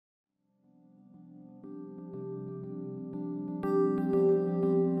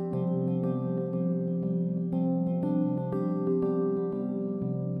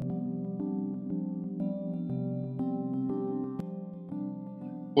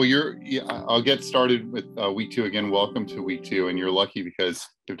Well, I'll get started with week 2 again. Welcome to week 2, and you're lucky because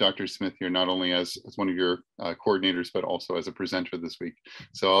you have Dr. Smith here not only as one of your coordinators, but also as a presenter this week.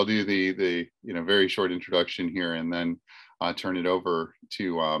 So I'll do the very short introduction here, and then turn it over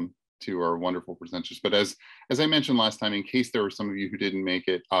to our wonderful presenters. But as I mentioned last time, in case there were some of you who didn't make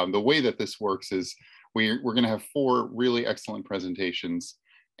it, the way that this works is we're going to have 4 really excellent presentations,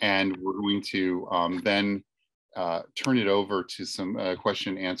 and we're going to then turn it over to some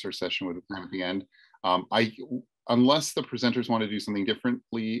question and answer session with time at the end. Unless the presenters want to do something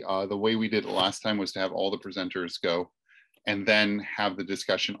differently, the way we did it last time was to have all the presenters go and then have the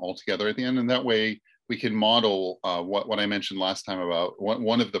discussion all together at the end. And that way we can model what I mentioned last time about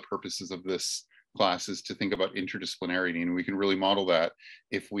one of the purposes of this class is to think about interdisciplinarity. And we can really model that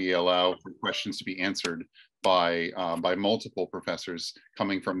if we allow for questions to be answered by multiple professors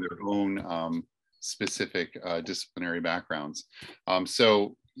coming from their own specific disciplinary backgrounds.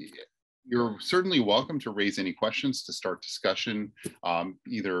 So you're certainly welcome to raise any questions to start discussion,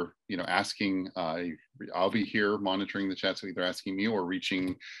 either asking, I'll be here monitoring the chat, so either asking me or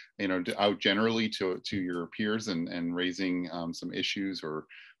reaching out generally to your peers and raising some issues or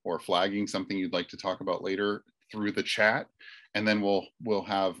flagging something you'd like to talk about later through the chat. And then we'll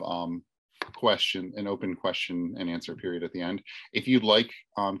have an open question and answer period at the end. If you'd like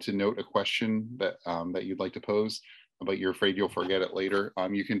to note a question that you'd like to pose, but you're afraid you'll forget it later,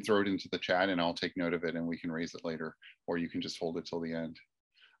 you can throw it into the chat and I'll take note of it and we can raise it later, or you can just hold it till the end.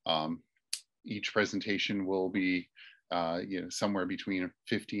 Each presentation will be somewhere between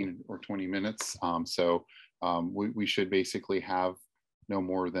 15 or 20 minutes. So we should basically have no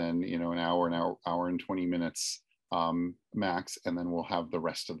more than an hour and 20 minutes max, and then we'll have the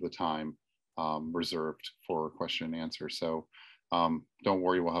rest of the time reserved for question and answer. So don't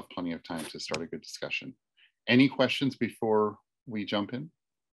worry, we'll have plenty of time to start a good discussion. Any questions before we jump in?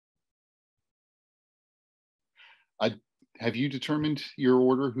 Have you determined your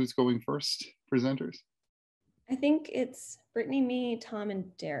order? Who's going first, presenters? I think it's Brittany, me, Tom,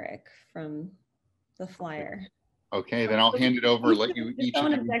 and Derrick from the flyer. Okay, then I'll hand it over, let you each of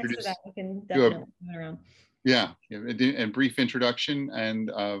you introduce. We can definitely move around. Yeah, and brief introduction and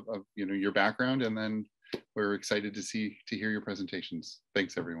of your background, and then we're excited to hear your presentations.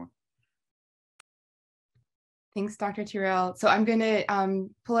 Thanks, everyone. Thanks, Dr. Tyrrell. So I'm going to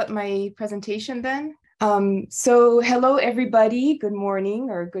pull up my presentation then. So hello, everybody. Good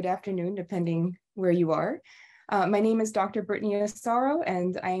morning or good afternoon, depending where you are. My name is Dr. Brittany Asaro,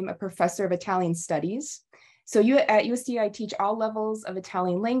 and I am a professor of Italian studies. So at USD, I teach all levels of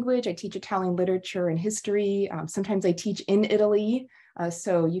Italian language. I teach Italian literature and history. Sometimes I teach in Italy.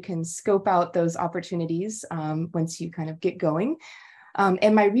 So you can scope out those opportunities once you kind of get going.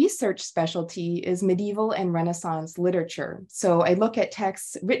 And my research specialty is medieval and Renaissance literature. So I look at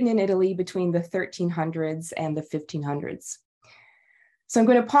texts written in Italy between the 1300s and the 1500s. So I'm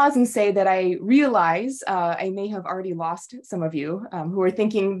going to pause and say that I realize I may have already lost some of you who are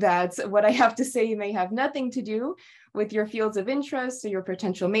thinking that what I have to say may have nothing to do with your fields of interest or your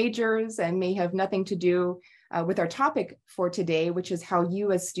potential majors, and may have nothing to do with our topic for today, which is how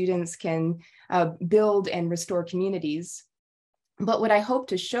you as students can build and restore communities. But what I hope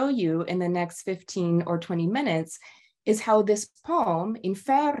to show you in the next 15 or 20 minutes is how this poem,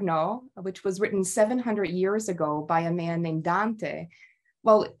 Inferno, which was written 700 years ago by a man named Dante,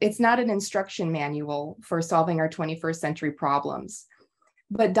 well, it's not an instruction manual for solving our 21st century problems.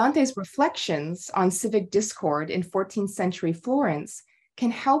 But Dante's reflections on civic discord in 14th century Florence can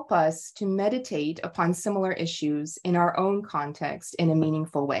help us to meditate upon similar issues in our own context in a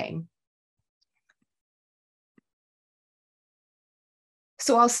meaningful way.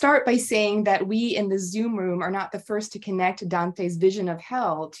 So I'll start by saying that we in the Zoom room are not the first to connect Dante's vision of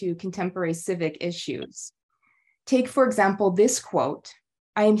hell to contemporary civic issues. Take, for example, this quote: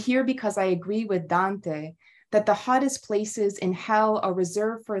 "I am here because I agree with Dante that the hottest places in hell are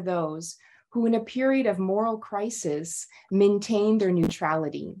reserved for those who in a period of moral crisis maintain their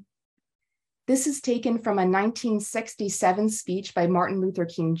neutrality." This is taken from a 1967 speech by Martin Luther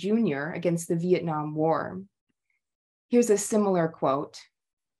King Jr. against the Vietnam War. Here's a similar quote.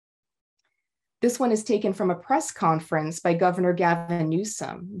 This one is taken from a press conference by Governor Gavin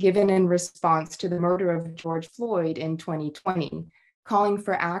Newsom, given in response to the murder of George Floyd in 2020, calling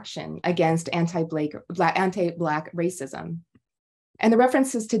for action against anti-Black racism. And the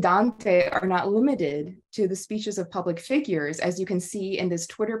references to Dante are not limited to the speeches of public figures, as you can see in this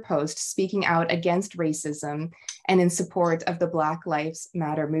Twitter post speaking out against racism and in support of the Black Lives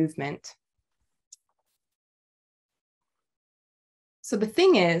Matter movement. So the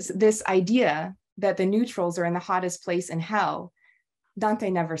thing is, this idea that the neutrals are in the hottest place in hell Dante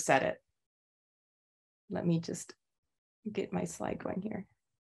never said it. Let me just get my slide going here.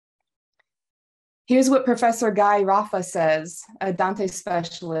 Here's what Professor Guy Reifer says, a Dante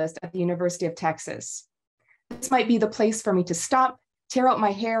specialist at the University of Texas. This might be the place for me to stop, tear out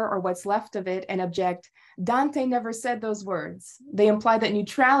my hair or what's left of it, and object. Dante never said those words. They imply that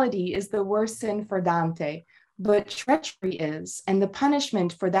neutrality is the worst sin for Dante, but treachery is, and the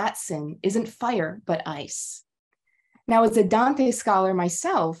punishment for that sin isn't fire, but ice. Now, as a Dante scholar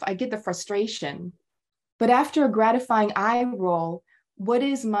myself, I get the frustration, but after a gratifying eye roll, what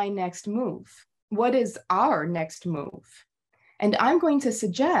is my next move? What is our next move? And I'm going to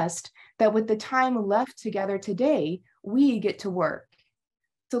suggest that with the time left together today, we get to work.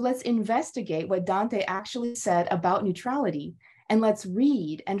 So let's investigate what Dante actually said about neutrality, and let's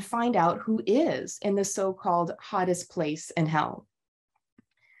read and find out who is in the so-called hottest place in hell.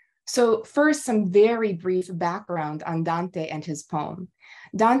 So first, some very brief background on Dante and his poem.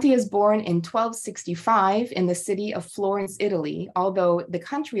 Dante is born in 1265 in the city of Florence, Italy, although the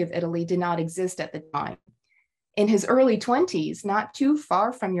country of Italy did not exist at the time. In his early 20s, not too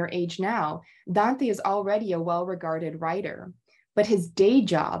far from your age now, Dante is already a well-regarded writer, but his day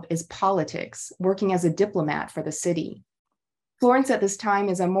job is politics, working as a diplomat for the city. Florence at this time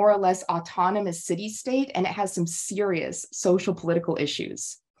is a more or less autonomous city-state, and it has some serious social political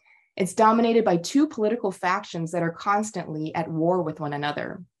issues. It's dominated by two political factions that are constantly at war with one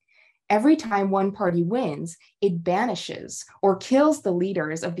another. Every time one party wins, it banishes or kills the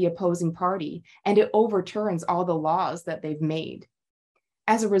leaders of the opposing party, and it overturns all the laws that they've made.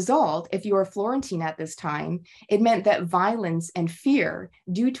 As a result, if you were Florentine at this time, it meant that violence and fear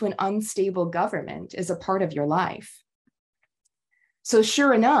due to an unstable government is a part of your life. So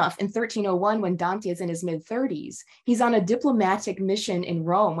sure enough, in 1301, when Dante is in his mid-30s, he's on a diplomatic mission in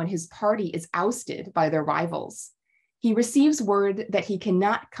Rome when his party is ousted by their rivals. He receives word that he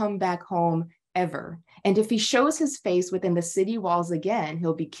cannot come back home ever, and if he shows his face within the city walls again,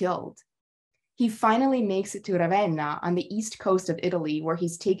 he'll be killed. He finally makes it to Ravenna on the east coast of Italy, where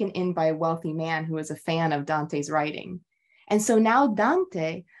he's taken in by a wealthy man who is a fan of Dante's writing. And so now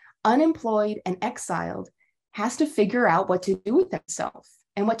Dante, unemployed and exiled, has to figure out what to do with himself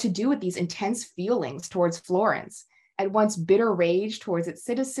and what to do with these intense feelings towards Florence, at once bitter rage towards its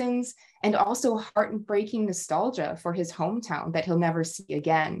citizens and also heartbreaking nostalgia for his hometown that he'll never see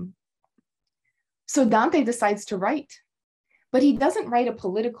again. So Dante decides to write, but he doesn't write a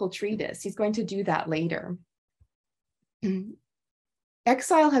political treatise. He's going to do that later.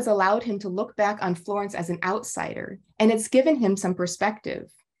 Exile has allowed him to look back on Florence as an outsider, and it's given him some perspective.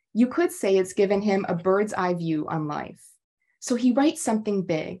 You could say it's given him a bird's eye view on life. So he writes something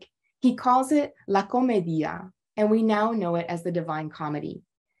big. He calls it La Commedia, and we now know it as the Divine Comedy.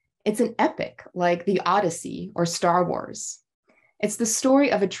 It's an epic like the Odyssey or Star Wars. It's the story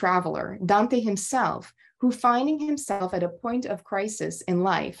of a traveler, Dante himself, who, finding himself at a point of crisis in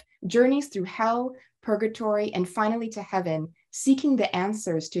life, journeys through hell, purgatory, and finally to heaven, seeking the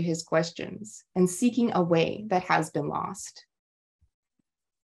answers to his questions and seeking a way that has been lost.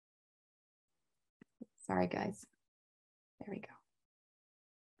 Sorry, guys. There we go.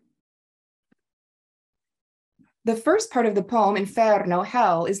 The first part of the poem, Inferno,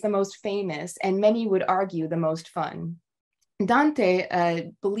 Hell, is the most famous and many would argue the most fun.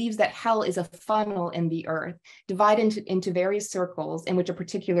 Dante believes that hell is a funnel in the earth, divided into various circles in which a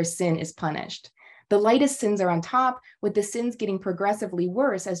particular sin is punished. The lightest sins are on top, with the sins getting progressively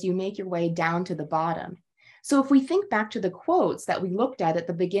worse as you make your way down to the bottom. So if we think back to the quotes that we looked at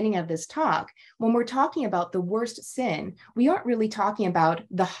the beginning of this talk, when we're talking about the worst sin, we aren't really talking about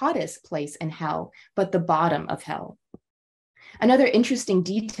the hottest place in hell, but the bottom of hell. Another interesting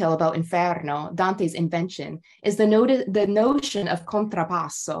detail about Inferno, Dante's invention, is the notion of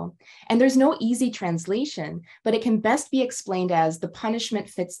contrapasso. And there's no easy translation, but it can best be explained as the punishment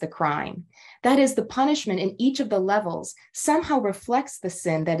fits the crime. That is, the punishment in each of the levels somehow reflects the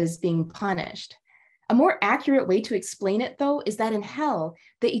sin that is being punished. A more accurate way to explain it, though, is that in hell,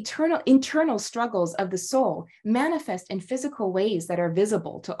 the internal struggles of the soul manifest in physical ways that are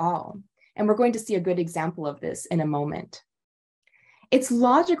visible to all. And we're going to see a good example of this in a moment. It's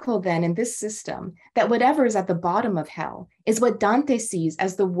logical then in this system that whatever is at the bottom of hell is what Dante sees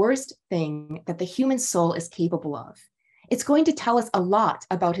as the worst thing that the human soul is capable of. It's going to tell us a lot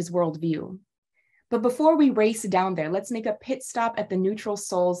about his worldview. But before we race down there, let's make a pit stop at the neutral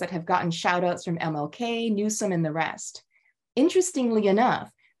souls that have gotten shout outs from MLK, Newsom, and the rest. Interestingly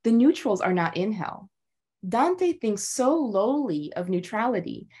enough, the neutrals are not in hell. Dante thinks so lowly of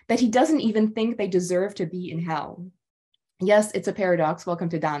neutrality that he doesn't even think they deserve to be in hell. Yes, it's a paradox. Welcome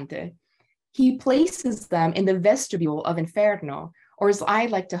to Dante. He places them in the vestibule of Inferno, or as I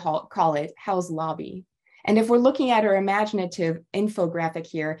like to call it, hell's lobby. And if we're looking at our imaginative infographic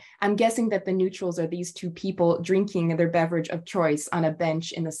here, I'm guessing that the neutrals are these two people drinking their beverage of choice on a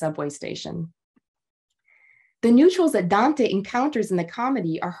bench in the subway station. The neutrals that Dante encounters in the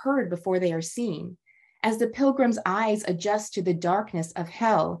comedy are heard before they are seen. As the pilgrim's eyes adjust to the darkness of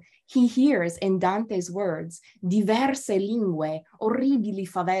hell, he hears in Dante's words, diverse lingue, orribili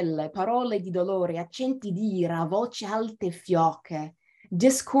favelle, parole di dolore, accenti d'ira, voci alte fioche,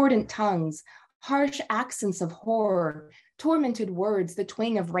 discordant tongues, harsh accents of horror, tormented words, the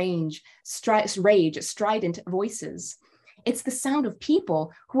twang of rage, strident voices. It's the sound of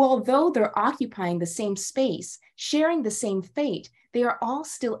people who, although they're occupying the same space, sharing the same fate, they are all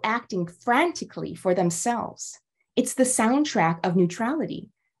still acting frantically for themselves. It's the soundtrack of neutrality,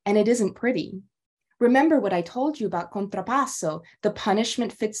 and it isn't pretty. Remember what I told you about contrapasso, the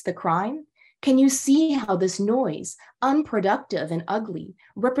punishment fits the crime? Can you see how this noise, unproductive and ugly,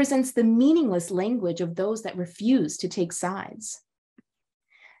 represents the meaningless language of those that refuse to take sides?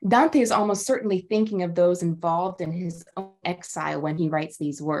 Dante is almost certainly thinking of those involved in his own exile when he writes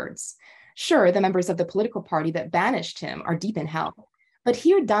these words. Sure, the members of the political party that banished him are deep in hell, but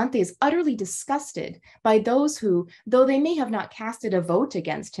here Dante is utterly disgusted by those who, though they may have not casted a vote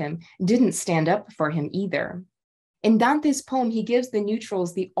against him, didn't stand up for him either. In Dante's poem, he gives the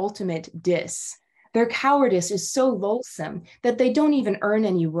neutrals the ultimate diss. Their cowardice is so loathsome that they don't even earn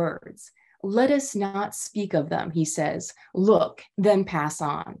any words. Let us not speak of them, he says. Look, then pass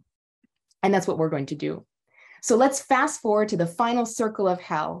on. And that's what we're going to do. So let's fast forward to the final circle of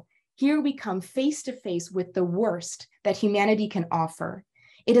hell. Here we come face to face with the worst that humanity can offer.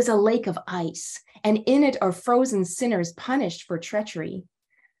 It is a lake of ice, and in it are frozen sinners punished for treachery.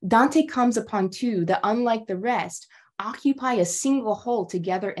 Dante comes upon two that, unlike the rest, occupy a single hole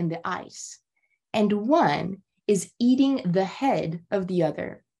together in the ice. And one is eating the head of the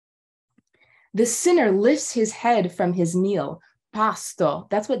other. The sinner lifts his head from his meal, pasto,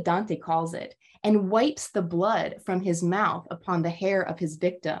 that's what Dante calls it, and wipes the blood from his mouth upon the hair of his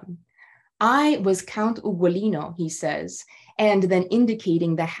victim. I was Count Ugolino, he says, and then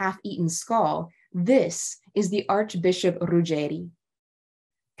indicating the half-eaten skull, this is the Archbishop Ruggeri.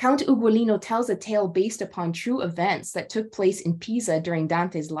 Count Ugolino tells a tale based upon true events that took place in Pisa during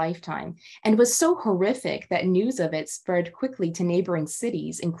Dante's lifetime, and was so horrific that news of it spread quickly to neighboring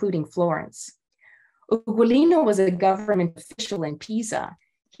cities, including Florence. Ugolino was a government official in Pisa.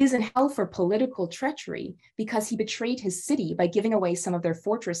 He is in hell for political treachery because he betrayed his city by giving away some of their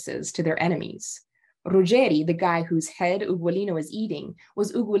fortresses to their enemies. Ruggeri, the guy whose head Ugolino is eating,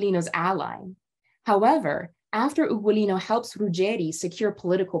 was Ugolino's ally. However, after Ugolino helps Ruggeri secure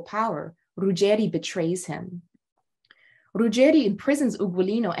political power, Ruggeri betrays him. Ruggeri imprisons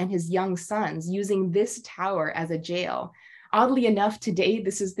Ugolino and his young sons using this tower as a jail. Oddly enough, today,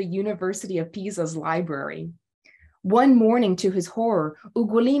 this is the University of Pisa's library. One morning, to his horror,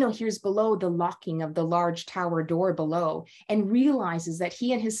 Ugolino hears below the locking of the large tower door below and realizes that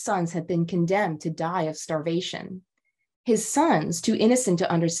he and his sons have been condemned to die of starvation. His sons, too innocent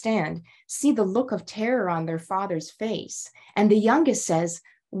to understand, see the look of terror on their father's face, and the youngest says,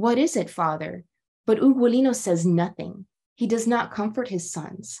 "What is it, father?" But Ugolino says nothing. He does not comfort his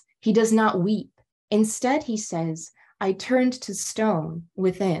sons. He does not weep. Instead, he says, "I turned to stone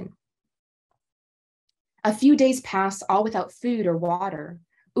within." A few days pass, all without food or water.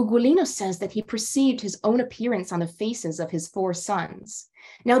 Ugolino says that he perceived his own appearance on the faces of his 4 sons.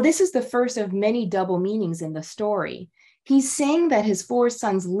 Now, this is the first of many double meanings in the story. He's saying that his 4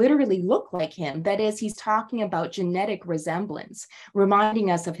 sons literally look like him. That is, he's talking about genetic resemblance, reminding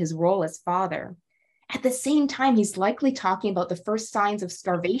us of his role as father. At the same time, he's likely talking about the first signs of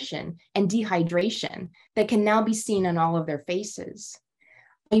starvation and dehydration that can now be seen on all of their faces.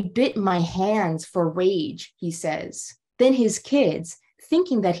 I bit my hands for rage, he says. Then his kids,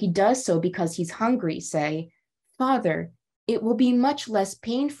 thinking that he does so because he's hungry, say, "Father, it will be much less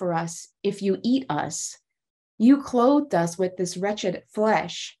pain for us if you eat us. You clothed us with this wretched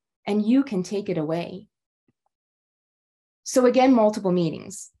flesh, and you can take it away." So again, multiple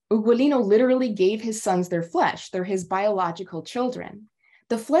meanings. Ugolino literally gave his sons their flesh. They're his biological children.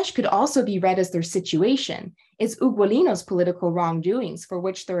 The flesh could also be read as their situation. It's Ugolino's political wrongdoings for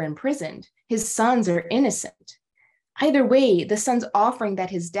which they're imprisoned. His sons are innocent. Either way, the son's offering that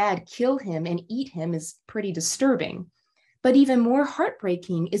his dad kill him and eat him is pretty disturbing. But even more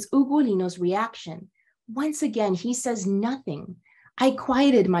heartbreaking is Ugolino's reaction. Once again, he says nothing. "I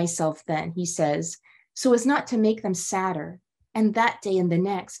quieted myself then," he says, "so as not to make them sadder. And that day and the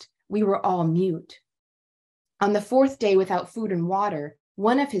next, we were all mute." On the 4th day, without food and water,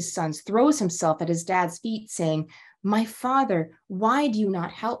 one of his sons throws himself at his dad's feet, saying, "My father, why do you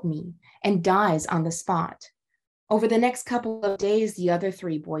not help me?" and dies on the spot. Over the next couple of days, the other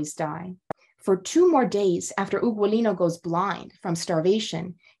 3 boys die. For 2 more days after Ugolino goes blind from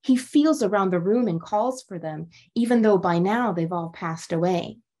starvation, he feels around the room and calls for them, even though by now they've all passed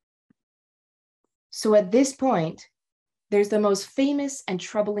away. So at this point, there's the most famous and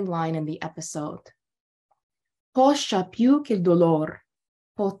troubling line in the episode. "Poscia più che il dolor,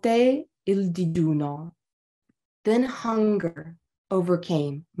 poté il digiuno." Then hunger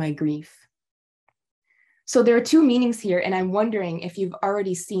overcame my grief. So there are 2 meanings here, and I'm wondering if you've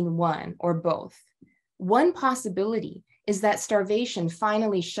already seen one or both. One possibility is that starvation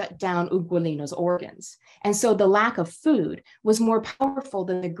finally shut down Ugolino's organs, and so the lack of food was more powerful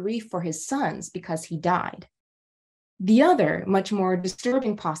than the grief for his sons because he died. The other, much more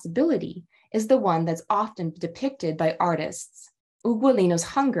disturbing possibility is the one that's often depicted by artists. Ugolino's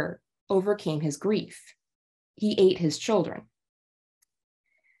hunger overcame his grief. He ate his children.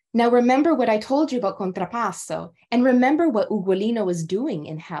 Now remember what I told you about contrapasso, and remember what Ugolino is doing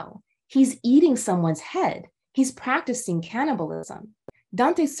in hell. He's eating someone's head. He's practicing cannibalism.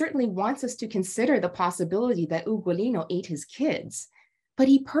 Dante certainly wants us to consider the possibility that Ugolino ate his kids, but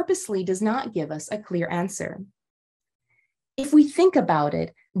he purposely does not give us a clear answer. If we think about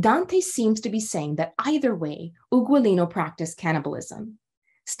it, Dante seems to be saying that either way, Ugolino practiced cannibalism.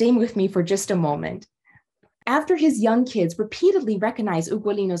 Stay with me for just a moment. After his young kids repeatedly recognize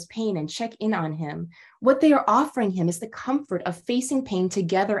Ugolino's pain and check in on him, what they are offering him is the comfort of facing pain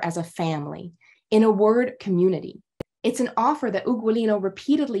together as a family, in a word, community. It's an offer that Ugolino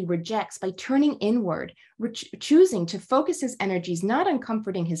repeatedly rejects by turning inward, choosing to focus his energies not on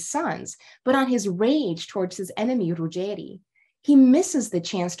comforting his sons, but on his rage towards his enemy, Ruggeri. He misses the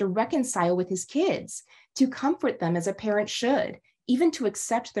chance to reconcile with his kids, to comfort them as a parent should, even to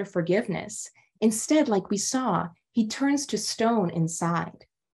accept their forgiveness. Instead, like we saw, he turns to stone inside.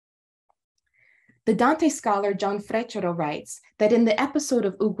 The Dante scholar John Frecciaro writes that in the episode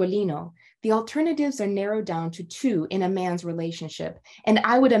of Ugolino, the alternatives are narrowed down to 2 in a man's relationship, and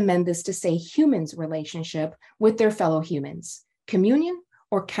I would amend this to say humans' relationship with their fellow humans, communion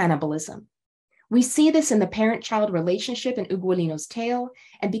or cannibalism. We see this in the parent-child relationship in Ugolino's tale,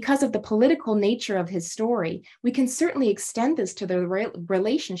 and because of the political nature of his story, we can certainly extend this to the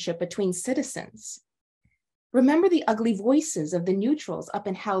relationship between citizens. Remember the ugly voices of the neutrals up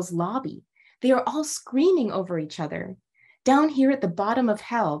in hell's lobby. They are all screaming over each other. Down here at the bottom of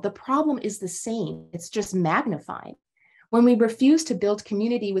hell, the problem is the same, it's just magnified. When we refuse to build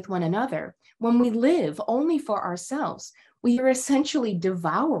community with one another, when we live only for ourselves, we are essentially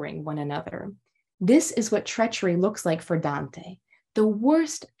devouring one another. This is what treachery looks like for Dante, the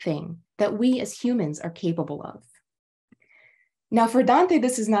worst thing that we as humans are capable of. Now for Dante,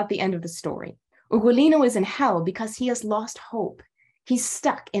 this is not the end of the story. Ugolino is in hell because he has lost hope. He's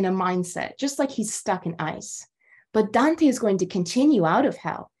stuck in a mindset, just like he's stuck in ice. But Dante is going to continue out of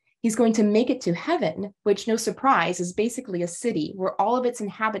hell. He's going to make it to heaven, which, no surprise, is basically a city where all of its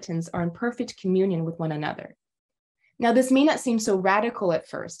inhabitants are in perfect communion with one another. Now, this may not seem so radical at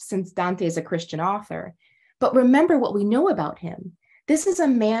first, since Dante is a Christian author, but remember what we know about him. This is a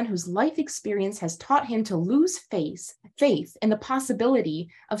man whose life experience has taught him to lose faith in the possibility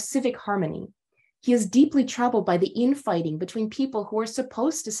of civic harmony. He is deeply troubled by the infighting between people who are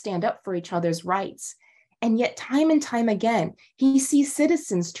supposed to stand up for each other's rights. And yet, time and time again, he sees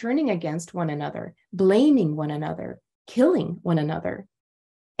citizens turning against one another, blaming one another, killing one another.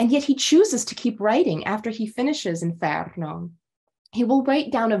 And yet he chooses to keep writing after he finishes Inferno. He will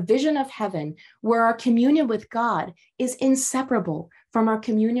write down a vision of heaven where our communion with God is inseparable from our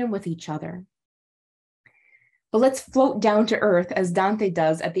communion with each other. But let's float down to earth as Dante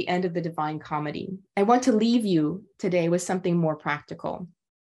does at the end of the Divine Comedy. I want to leave you today with something more practical.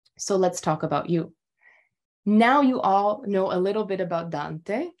 So let's talk about you. Now you all know a little bit about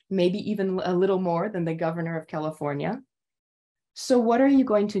Dante, maybe even a little more than the governor of California. So what are you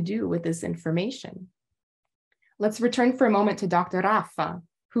going to do with this information? Let's return for a moment to Dr. Rafa,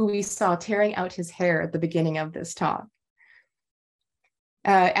 who we saw tearing out his hair at the beginning of this talk.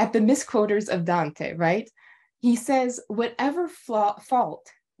 At the misquoters of Dante, right? He says, whatever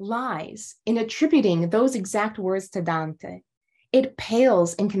fault lies in attributing those exact words to Dante, it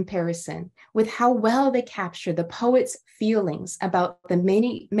pales in comparison with how well they capture the poet's feelings about the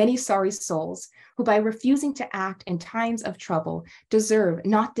many, many sorry souls who, by refusing to act in times of trouble, deserve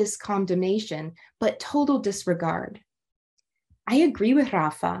not this condemnation, but total disregard. I agree with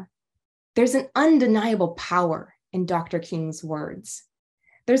Rafa. There's an undeniable power in Dr. King's words.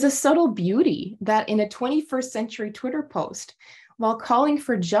 There's a subtle beauty that in a 21st century Twitter post, while calling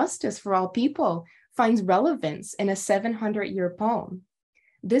for justice for all people, finds relevance in a 700-year poem.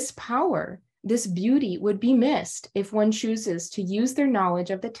 This power, this beauty would be missed if one chooses to use their knowledge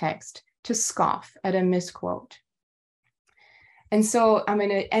of the text to scoff at a misquote. And so I'm going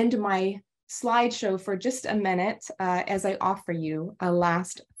to end my slideshow for just a minute as I offer you a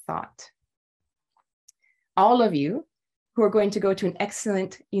last thought. All of you who are going to go to an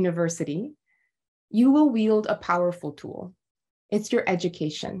excellent university, you will wield a powerful tool. It's your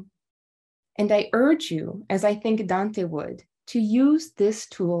education. And I urge you, as I think Dante would, to use this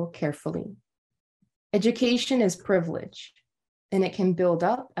tool carefully. Education is privilege, and it can build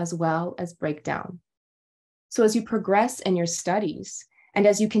up as well as break down. So as you progress in your studies, and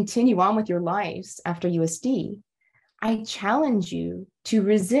as you continue on with your lives after USD, I challenge you to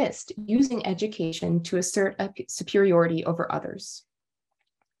resist using education to assert a superiority over others.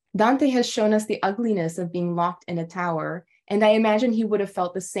 Dante has shown us the ugliness of being locked in a tower, and I imagine he would have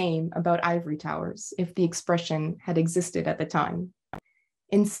felt the same about ivory towers if the expression had existed at the time.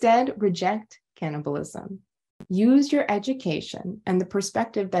 Instead, reject cannibalism. Use your education and the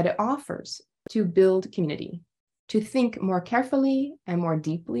perspective that it offers to build community, to think more carefully and more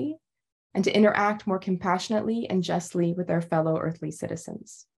deeply, and to interact more compassionately and justly with our fellow earthly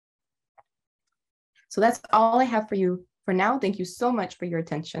citizens. So that's all I have for you for now. Thank you so much for your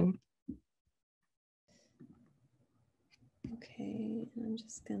attention. Okay, I'm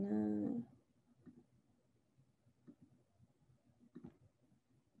just gonna.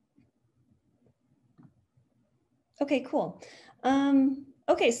 Okay, cool.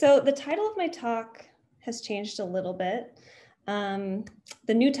 Okay, so the title of my talk has changed a little bit.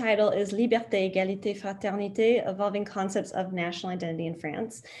 The new title is Liberté, Égalité, Fraternité, Evolving Concepts of National Identity in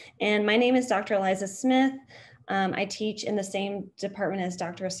France. And my name is Dr. Eliza Smith. I teach in the same department as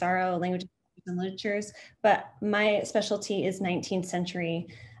Dr. Asaro, Languages and Literatures, but my specialty is 19th century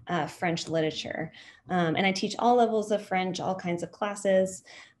French literature. And I teach all levels of French, all kinds of classes.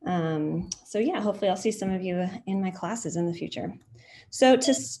 So yeah, hopefully I'll see some of you in my classes in the future. So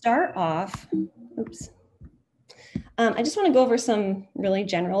to start off, oops. I just want to go over some really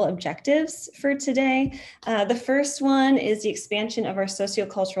general objectives for today. The first one is the expansion of our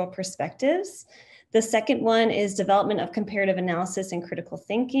sociocultural perspectives. The second one is development of comparative analysis and critical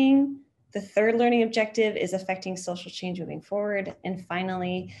thinking. The third learning objective is affecting social change moving forward. And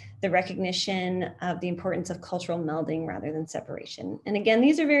finally, the recognition of the importance of cultural melding rather than separation. And again,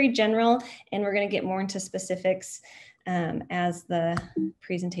 these are very general, and we're going to get more into specifics as the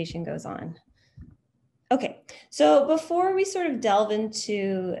presentation goes on. Okay, so before we sort of delve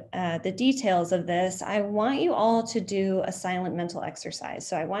into the details of this, I want you all to do a silent mental exercise.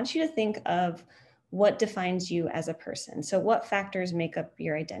 So I want you to think of what defines you as a person. So what factors make up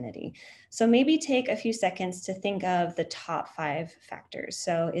your identity? So maybe take a few seconds to think of the top 5 factors.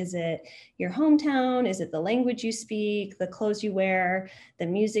 So is it your hometown? Is it the language you speak, the clothes you wear, the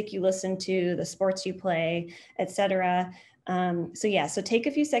music you listen to, the sports you play, etc.? So yeah, so take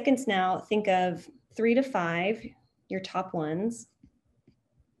a few seconds now, think of 3 to 5, your top ones.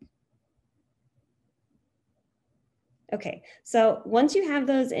 Okay, so once you have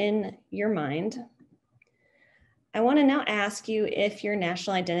those in your mind, I want to now ask you if your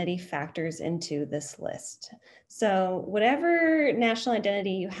national identity factors into this list. So whatever national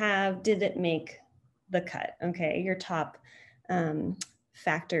identity you have, did it make the cut? Okay, your top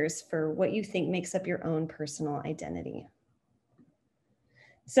factors for what you think makes up your own personal identity.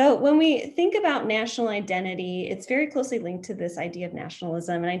 So when we think about national identity, it's very closely linked to this idea of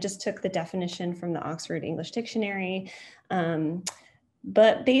nationalism. And I just took the definition from the Oxford English Dictionary.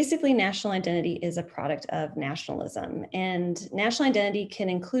 But basically, national identity is a product of nationalism. And national identity can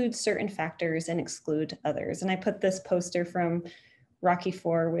include certain factors and exclude others. And I put this poster from Rocky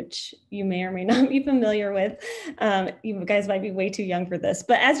IV, which you may or may not be familiar with. You guys might be way too young for this.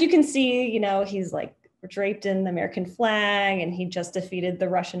 But as you can see, you know, he's like draped in the American flag, and he just defeated the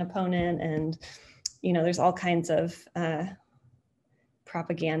Russian opponent. And, you know, there's all kinds of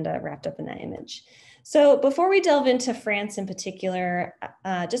propaganda wrapped up in that image. So before we delve into France in particular,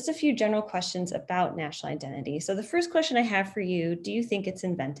 just a few general questions about national identity. So the first question I have for you, do you think it's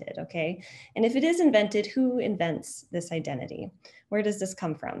invented? Okay. And if it is invented, who invents this identity? Where does this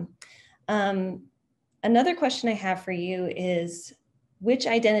come from? Another question I have for you is, which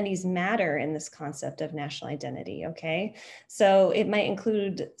identities matter in this concept of national identity, okay? So it might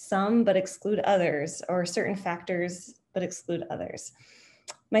include some, but exclude others, or certain factors, but exclude others.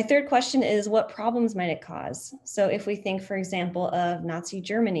 My third question is, what problems might it cause? So if we think, for example, of Nazi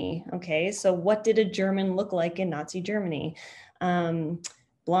Germany, okay, so what did a German look like in Nazi Germany?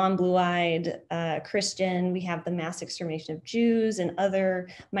 blonde, blue-eyed, Christian. We have the mass extermination of Jews and other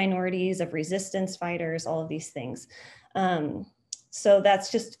minorities, of resistance fighters, all of these things. So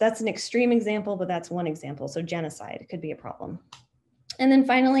that's an extreme example, but that's one example. So genocide could be a problem. And then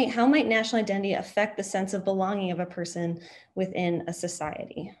finally, how might national identity affect the sense of belonging of a person within a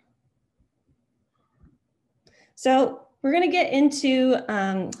society? So we're going to get into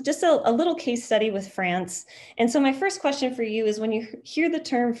just a little case study with France. And so my first question for you is, when you hear the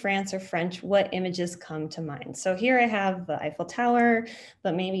term France or French, what images come to mind? So here I have the Eiffel Tower,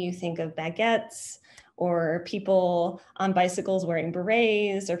 but maybe you think of baguettes, or people on bicycles wearing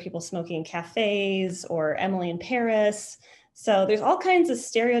berets, or people smoking in cafes, or Emily in Paris. So there's all kinds of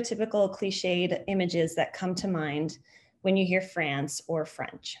stereotypical cliched images that come to mind when you hear France or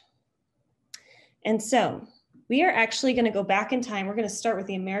French. And so we are actually going to go back in time. We're going to start with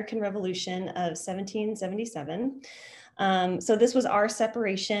the American Revolution of 1777. So this was our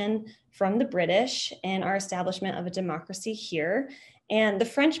separation from the British and our establishment of a democracy here. And the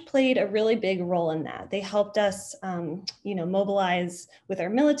French played a really big role in that. They helped us, mobilize with our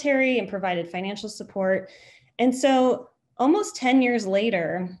military and provided financial support. And so almost 10 years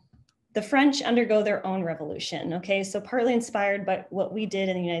later, the French undergo their own revolution, okay? So partly inspired by what we did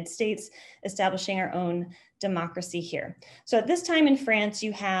in the United States, establishing our own democracy here. So at this time in France,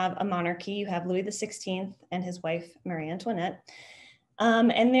 you have a monarchy. You have Louis XVI and his wife, Marie Antoinette.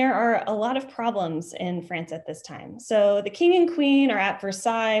 And there are a lot of problems in France at this time. So the king and queen are at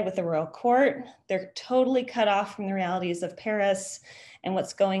Versailles with the royal court. They're totally cut off from the realities of Paris and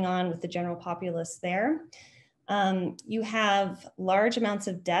what's going on with the general populace there. You have large amounts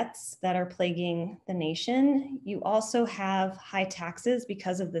of debts that are plaguing the nation. You also have high taxes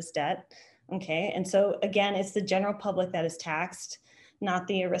because of this debt. Okay, and so again, it's the general public that is taxed, not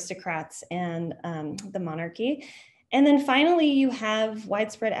the aristocrats and the monarchy. And then finally, you have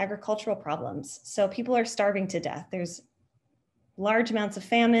widespread agricultural problems. So people are starving to death. There's large amounts of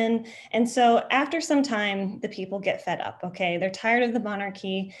famine. And so after some time, the people get fed up, okay? They're tired of the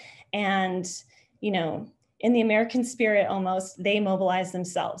monarchy, and, in the American spirit almost, they mobilize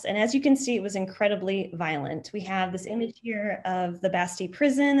themselves. And as you can see, it was incredibly violent. We have this image here of the Bastille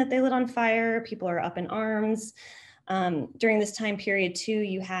prison that they lit on fire. People are up in arms. During this time period too,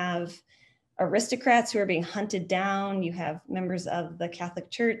 you have aristocrats who are being hunted down. You have members of the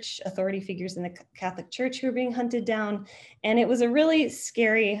Catholic Church, authority figures in the Catholic Church who are being hunted down. And it was a really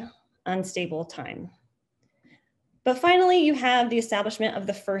scary, unstable time. But finally, you have the establishment of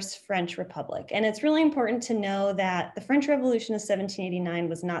the First French Republic. And it's really important to know that the French Revolution of 1789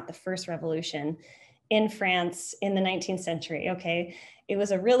 was not the first revolution in France in the 19th century, okay? It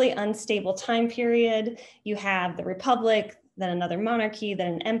was a really unstable time period. You have the Republic, then another monarchy,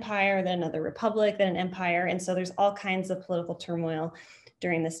 then an empire, then another republic, then an empire. And so there's all kinds of political turmoil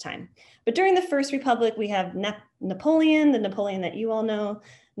during this time. But during the First Republic, we have Napoleon, the Napoleon that you all know,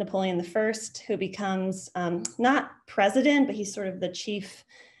 Napoleon I, who becomes not president, but he's sort of the chief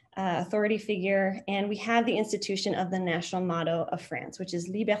authority figure. And we have the institution of the national motto of France, which is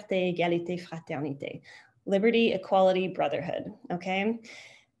Liberté, Égalité, Fraternité, liberty, equality, brotherhood, okay?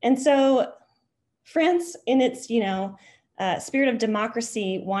 And so France, in its, spirit of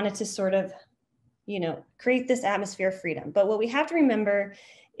democracy, wanted to sort of, create this atmosphere of freedom. But what we have to remember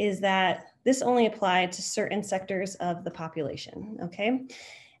is that this only applied to certain sectors of the population, okay?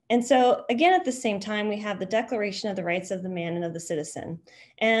 And so again, at the same time, we have the Declaration of the Rights of the Man and of the Citizen.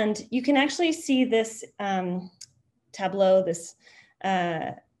 And you can actually see this tableau, this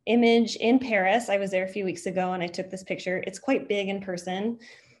image in Paris. I was there a few weeks ago and I took this picture. It's quite big in person.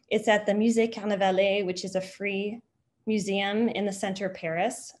 It's at the Musée Carnavalet, which is a free museum in the center of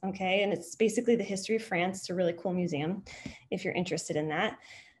Paris, okay? And it's basically the history of France. It's a really cool museum if you're interested in that.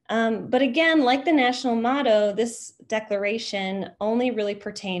 But again, like the national motto, this declaration only really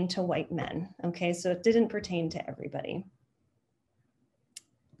pertained to white men, okay? So it didn't pertain to everybody.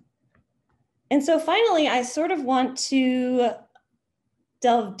 And so finally, I sort of want to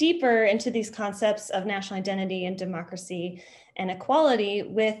delve deeper into these concepts of national identity and democracy and equality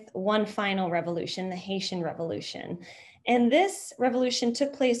with one final revolution, the Haitian Revolution. And this revolution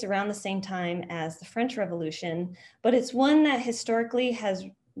took place around the same time as the French Revolution, but it's one that historically has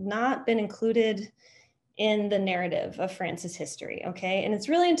not been included in the narrative of France's history, okay? And it's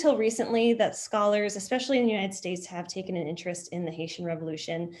really until recently that scholars, especially in the United States, have taken an interest in the Haitian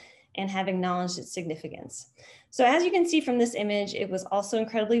Revolution and have acknowledged its significance. So as you can see from this image, it was also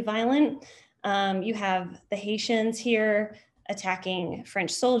incredibly violent. You have the Haitians here attacking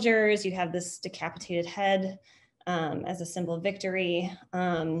French soldiers. You have this decapitated head as a symbol of victory.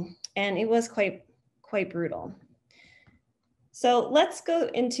 And it was quite brutal. So let's go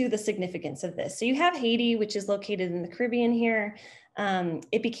into the significance of this. So you have Haiti, which is located in the Caribbean here.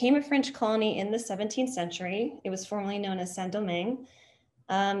 It became a French colony in the 17th century. It was formerly known as Saint-Domingue,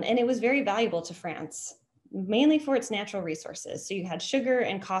 and it was very valuable to France, mainly for its natural resources. So you had sugar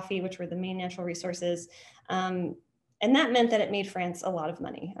and coffee, which were the main natural resources. And that meant that it made France a lot of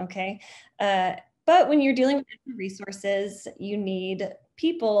money, okay? But when you're dealing with natural resources, you need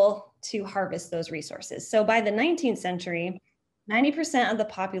people to harvest those resources. So by the 19th century, 90% of the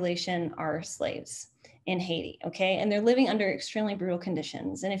population are slaves in Haiti, okay? And they're living under extremely brutal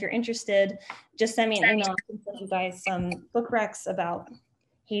conditions. And if you're interested, just send me an email. I can send you guys some book recs about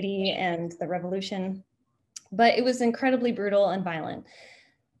Haiti and the revolution. But it was incredibly brutal and violent.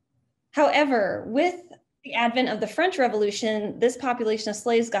 However, with the advent of the French Revolution, this population of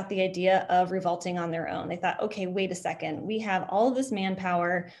slaves got the idea of revolting on their own. They thought, okay, wait a second, we have all of this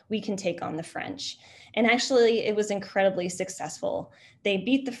manpower, we can take on the French. And actually, it was incredibly successful. They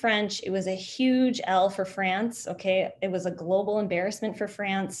beat the French. It was a huge L for France, okay? It was a global embarrassment for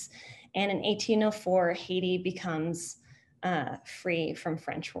France. And in 1804, Haiti becomes free from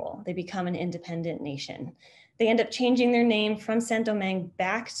French rule. They become an independent nation. They end up changing their name from Saint-Domingue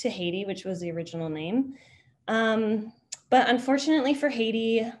back to Haiti, which was the original name. But unfortunately for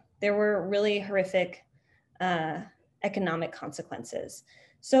Haiti, there were really horrific economic consequences.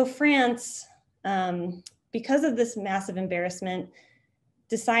 So France, because of this massive embarrassment,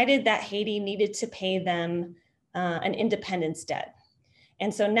 decided that Haiti needed to pay them an independence debt.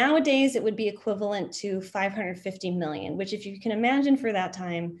 And so nowadays it would be equivalent to 550 million, which if you can imagine for that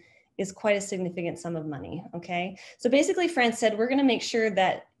time is quite a significant sum of money, okay? So basically France said, we're gonna make sure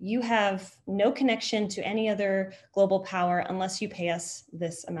that you have no connection to any other global power unless you pay us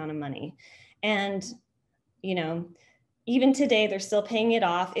this amount of money. And, you know, even today, they're still paying it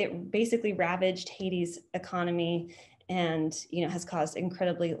off. It basically ravaged Haiti's economy and, you know, has caused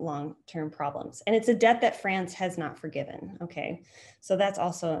incredibly long-term problems. And it's a debt that France has not forgiven, okay? So that's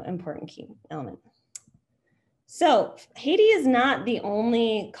also an important key element. So Haiti is not the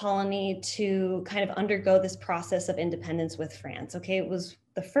only colony to kind of undergo this process of independence with France, okay? It was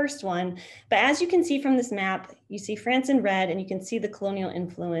the first one, but as you can see from this map, you see France in red and you can see the colonial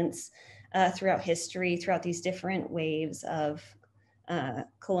influence throughout history, throughout these different waves of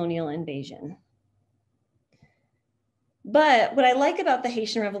colonial invasion. But what I like about the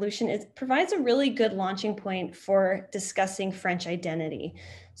Haitian Revolution is it provides a really good launching point for discussing French identity.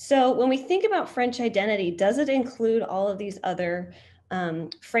 So when we think about French identity, does it include all of these other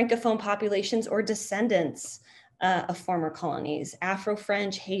Francophone populations or descendants of former colonies,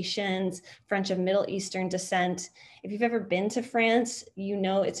 Afro-French, Haitians, French of Middle Eastern descent? If you've ever been to France, you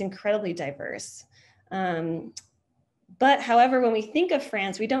know it's incredibly diverse. But however, when we think of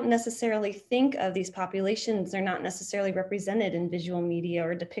France, we don't necessarily think of these populations. They're not necessarily represented in visual media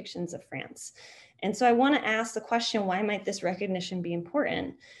or depictions of France. And so I want to ask the question, why might this recognition be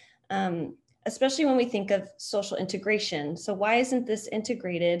important? Especially when we think of social integration. So why isn't this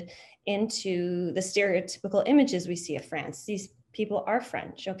integrated into the stereotypical images we see of France? These people are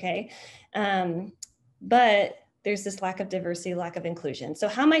French, okay? But there's this lack of diversity, lack of inclusion. So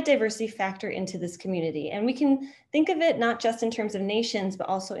how might diversity factor into this community? And we can think of it not just in terms of nations, but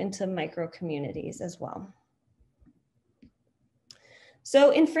also into micro communities as well. So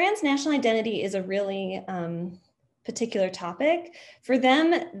in France, national identity is a really particular topic. For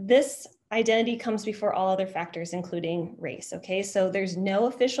them, this identity comes before all other factors, including race, okay? So there's no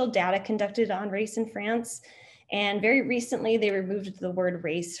official data conducted on race in France. And very recently, they removed the word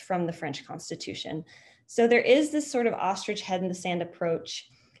race from the French Constitution. So there is this sort of ostrich head in the sand approach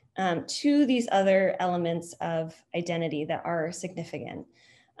to these other elements of identity that are significant.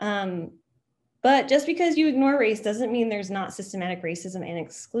 But just because you ignore race doesn't mean there's not systematic racism and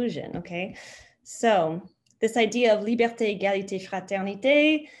exclusion, okay? So this idea of liberté, égalité,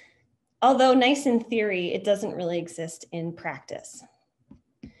 fraternité, although nice in theory, it doesn't really exist in practice.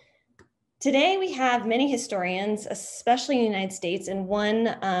 Today, we have many historians, especially in the United States, and one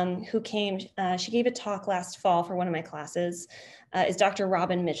who came, she gave a talk last fall for one of my classes, is Dr.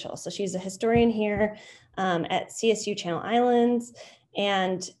 Robin Mitchell. So she's a historian here at CSU Channel Islands,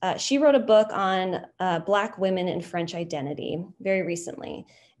 and she wrote a book on Black women and French identity very recently.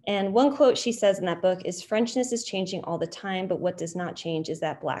 And one quote she says in that book is, "Frenchness is changing all the time, but what does not change is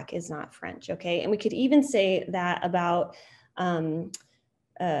that Black is not French," okay? And we could even say that about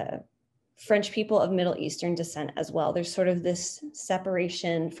French people of Middle Eastern descent as well. There's sort of this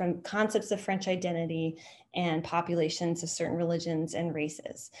separation from concepts of French identity and populations of certain religions and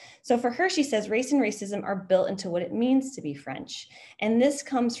races. So for her, she says race and racism are built into what it means to be French. And this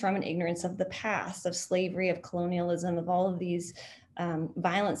comes from an ignorance of the past, of slavery, of colonialism, of all of these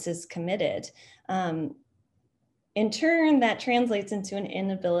violences committed. In turn, that translates into an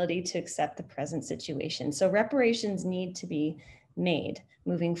inability to accept the present situation. So reparations need to be made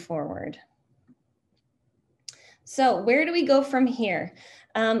moving forward. So where do we go from here?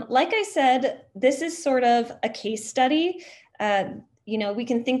 Like I said, this is sort of a case study. You know, we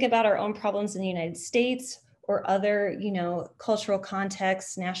can think about our own problems in the United States or other, you know, cultural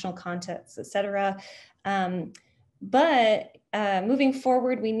contexts, national contexts, et cetera. But moving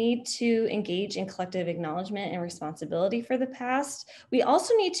forward, we need to engage in collective acknowledgement and responsibility for the past. We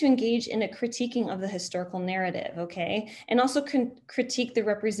also need to engage in a critiquing of the historical narrative, okay? And also critique the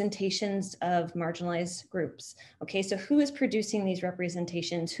representations of marginalized groups, okay? So who is producing these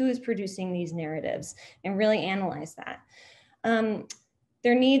representations? Who is producing these narratives? And really analyze that.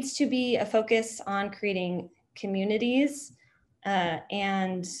 There needs to be a focus on creating communities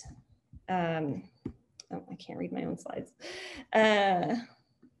oh, I can't read my own slides.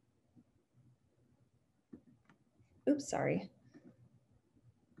 Oops, sorry.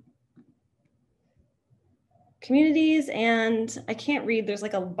 Communities, and I can't read, there's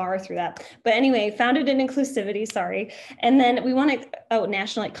like a bar through that. But anyway, founded in inclusivity, sorry. And then we want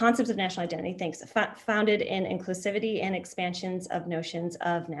to, concepts of national identity, thanks. Founded in inclusivity and expansions of notions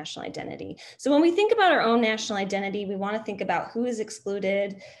of national identity. So when we think about our own national identity, we want to think about who is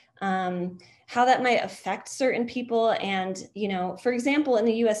excluded, how that might affect certain people. And, you know, for example, in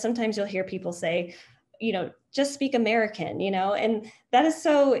the US, sometimes you'll hear people say, you know, just speak American, you know, and that is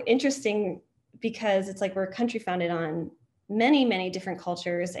so interesting because it's like we're a country founded on many, many different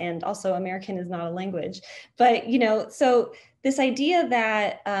cultures, and also American is not a language. But, you know, so this idea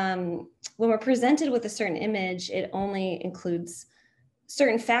that when we're presented with a certain image, it only includes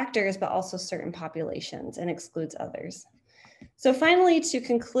certain factors, but also certain populations and excludes others. So finally, to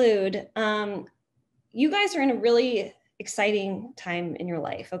conclude, you guys are in a really exciting time in your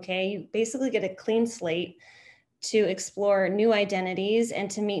life, okay? You basically get a clean slate to explore new identities and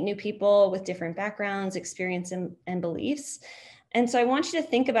to meet new people with different backgrounds, experience, and beliefs. And so I want you to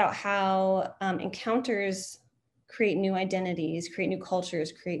think about how encounters create new identities, create new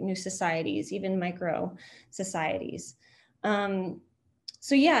cultures, create new societies, even micro societies.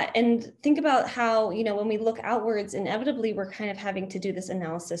 So yeah, and think about how, you know, when we look outwards, inevitably we're kind of having to do this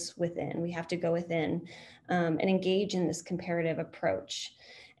analysis within. We have to go within and engage in this comparative approach.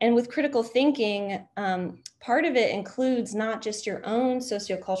 And with critical thinking, part of it includes not just your own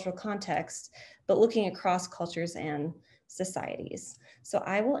sociocultural context, but looking across cultures and societies. So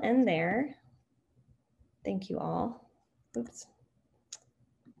I will end there. Thank you all. Oops.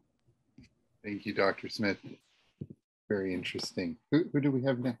 Thank you, Dr. Smith. Very interesting. Who do we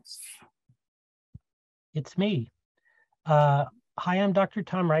have next? It's me. Hi, I'm Dr.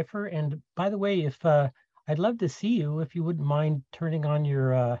 Tom Reifer. And by the way, if I'd love to see you if you wouldn't mind turning on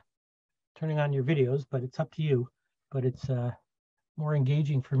your videos, but it's up to you. But it's more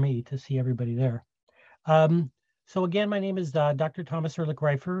engaging for me to see everybody there. So again, my name is Dr. Thomas Ehrlich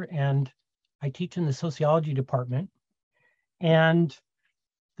Reifer, and I teach in the sociology department. And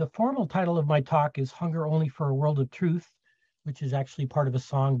the formal title of my talk is Hunger Only for a World of Truth, which is actually part of a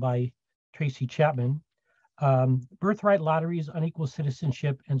song by Tracy Chapman. Birthright lotteries, unequal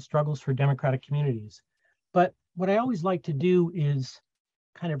citizenship, and struggles for democratic communities. But what I always like to do is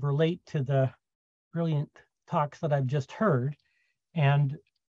kind of relate to the brilliant talks that I've just heard, and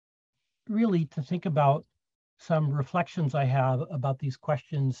really to think about some reflections I have about these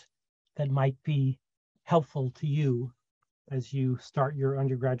questions that might be helpful to you as you start your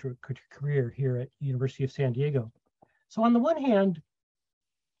undergraduate career here at University of San Diego. So on the one hand,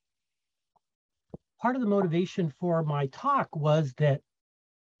 part of the motivation for my talk was that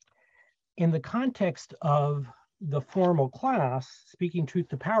in the context of the formal class, Speaking Truth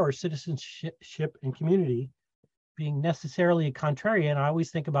to Power, Citizenship and Community, being necessarily a contrarian, I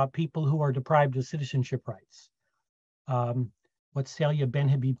always think about people who are deprived of citizenship rights. What Celia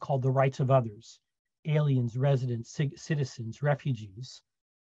Ben-Habib called the rights of others. Aliens, residents, citizens, refugees,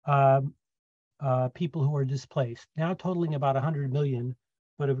 people who are displaced, now totaling about 100 million,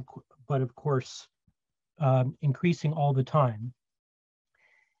 but of course, increasing all the time.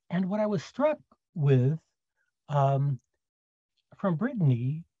 And what I was struck with from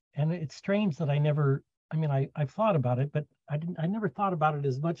Brittany, and it's strange that I've thought about it, but I never thought about it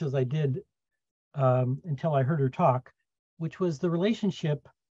as much as I did until I heard her talk, which was the relationship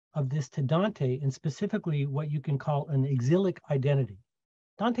of this to Dante, and specifically what you can call an exilic identity.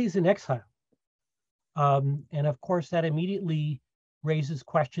 Dante is in exile. And of course, that immediately raises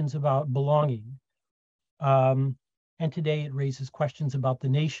questions about belonging. And today it raises questions about the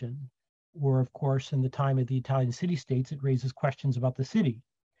nation, or of course, in the time of the Italian city-states, it raises questions about the city.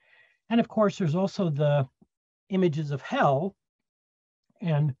 And of course, there's also the images of hell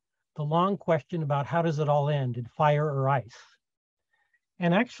and the long question about how does it all end, in fire or ice?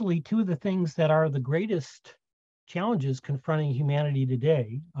 And actually, two of the things that are the greatest challenges confronting humanity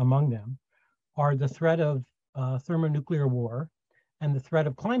today, among them, are the threat of thermonuclear war and the threat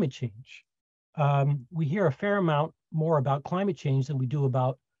of climate change. We hear a fair amount more about climate change than we do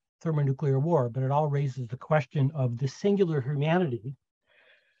about thermonuclear war, but it all raises the question of the singular humanity,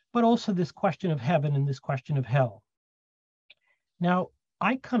 but also this question of heaven and this question of hell. Now,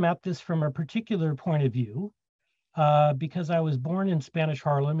 I come at this from a particular point of view because I was born in Spanish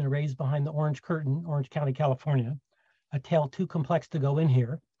Harlem and raised behind the Orange Curtain, Orange County, California, a tale too complex to go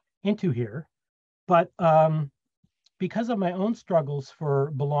into here. But because of my own struggles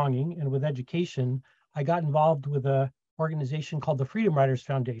for belonging and with education, I got involved with an organization called the Freedom Riders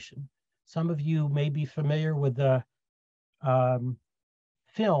Foundation. Some of you may be familiar with the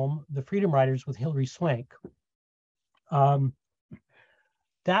film, The Freedom Riders with Hilary Swank.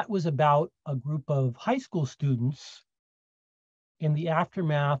 That was about a group of high school students in the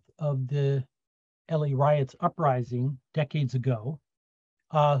aftermath of the LA riots uprising decades ago,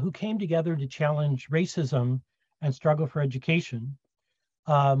 who came together to challenge racism and struggle for education.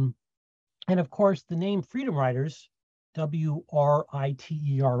 And of course, the name Freedom Riders,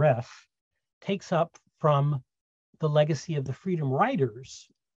 WRITERS, takes up from the legacy of the Freedom Riders,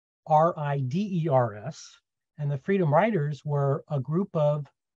 RIDERS. And the Freedom Riders were a group of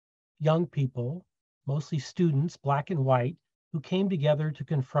young people, mostly students, black and white, who came together to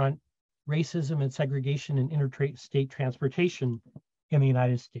confront racism and segregation in interstate transportation in the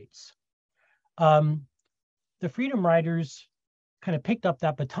United States. The Freedom Riders kind of picked up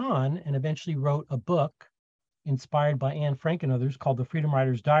that baton and eventually wrote a book inspired by Anne Frank and others called The Freedom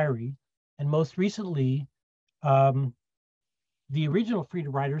Riders Diary. And most recently, the original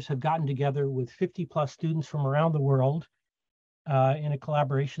Freedom Riders have gotten together with 50 plus students from around the world in a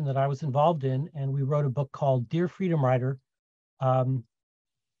collaboration that I was involved in. And we wrote a book called Dear Freedom Rider,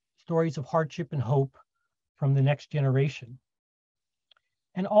 Stories of Hardship and Hope from the Next Generation.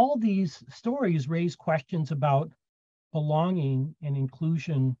 And all these stories raise questions about belonging and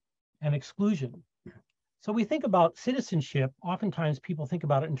inclusion and exclusion. So we think about citizenship, oftentimes people think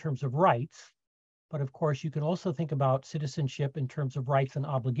about it in terms of rights, but of course you can also think about citizenship in terms of rights and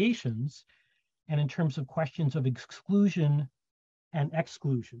obligations, and in terms of questions of exclusion and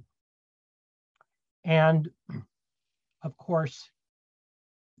exclusion. And of course,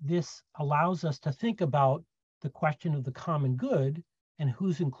 this allows us to think about the question of the common good and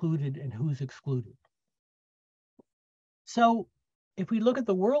who's included and who's excluded. So if we look at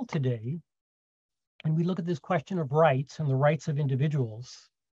the world today, and we look at this question of rights and the rights of individuals,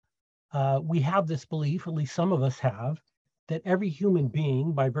 we have this belief, at least some of us have, that every human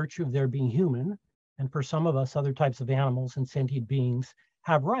being, by virtue of their being human, and for some of us, other types of animals and sentient beings,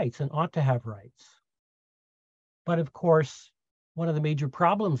 have rights and ought to have rights. But of course, one of the major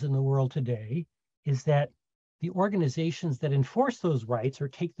problems in the world today is that the organizations that enforce those rights or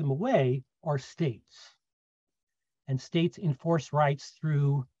take them away are states. And states enforce rights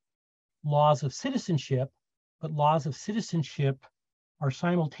through laws of citizenship, but laws of citizenship are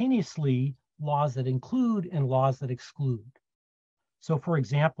simultaneously laws that include and laws that exclude. So for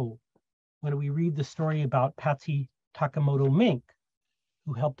example, when we read the story about Patsy Takemoto Mink,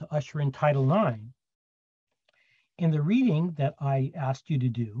 who helped to usher in Title IX, in the reading that I asked you to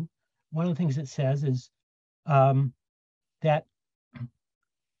do, one of the things it says is that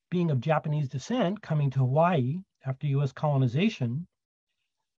being of Japanese descent, coming to Hawaii after US colonization,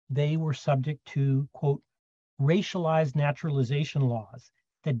 they were subject to, quote, racialized naturalization laws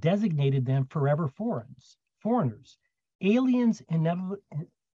that designated them forever foreigners, aliens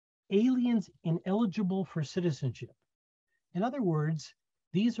ineligible for citizenship. In other words,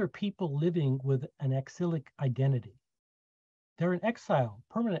 these are people living with an exilic identity. They're in exile,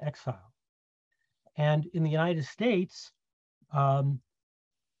 permanent exile. And in the United States,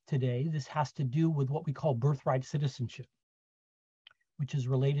 today, this has to do with what we call birthright citizenship, which is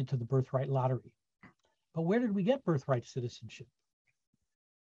related to the birthright lottery. But where did we get birthright citizenship?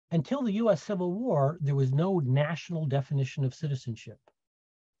 Until the US Civil War, there was no national definition of citizenship.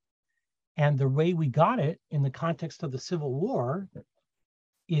 And the way we got it in the context of the Civil War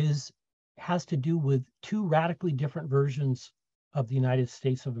has to do with two radically different versions of the United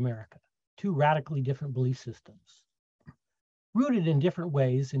States of America, two radically different belief systems, rooted in different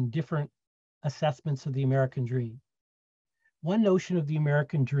ways in different assessments of the American dream. One notion of the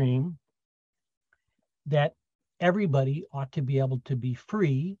American dream that everybody ought to be able to be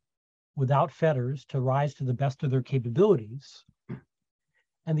free without fetters to rise to the best of their capabilities.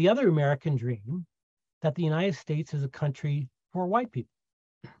 And the other American dream that the United States is a country for white people.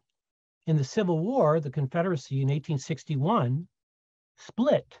 In the Civil War, the Confederacy in 1861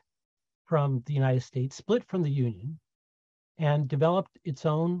 split from the United States, split from the Union, and developed its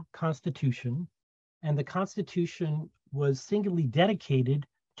own constitution. And the Constitution was singularly dedicated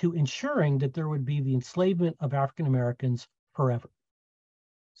to ensuring that there would be the enslavement of African Americans forever.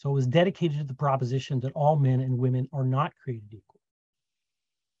 So it was dedicated to the proposition that all men and women are not created equal.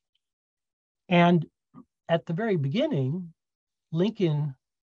 And at the very beginning, Lincoln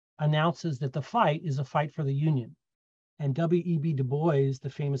announces that the fight is a fight for the Union. And W.E.B. Du Bois, the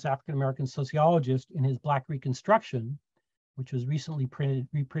famous African-American sociologist, in his Black Reconstruction, which was recently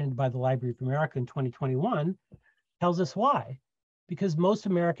reprinted by the Library of America in 2021, tells us why. Because most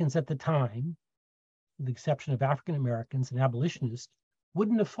Americans at the time, with the exception of African Americans and abolitionists,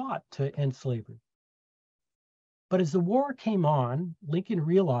 wouldn't have fought to end slavery. But as the war came on, Lincoln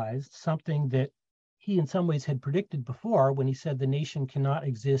realized something that he in some ways had predicted before when he said the nation cannot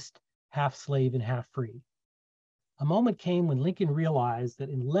exist half slave and half free. A moment came when Lincoln realized that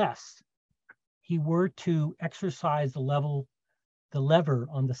unless he were to exercise the lever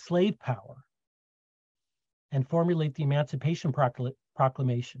on the slave power and formulate the Emancipation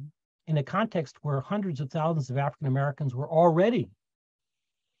Proclamation in a context where hundreds of thousands of African Americans were already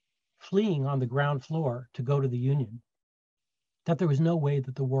fleeing on the ground floor to go to the Union, that there was no way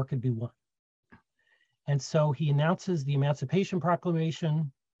that the war could be won. And so he announces the Emancipation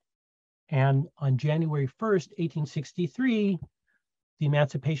Proclamation, and on January 1st, 1863, the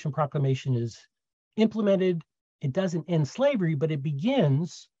Emancipation Proclamation is implemented. It doesn't end slavery, but it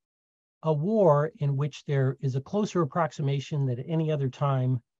begins a war in which there is a closer approximation than at any other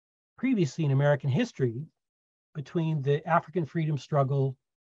time previously in American history between the African freedom struggle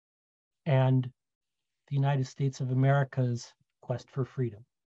and the United States of America's quest for freedom.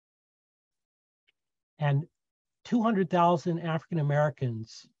 And 200,000 African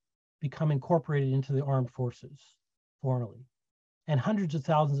Americans become incorporated into the armed forces formally, and hundreds of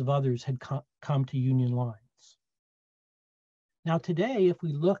thousands of others had come to Union lines. Now today, if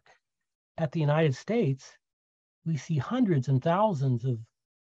we look at the United States, we see hundreds and thousands of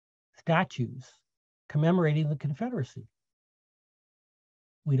statues commemorating the Confederacy.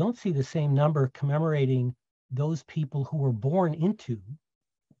 We don't see the same number commemorating those people who were born into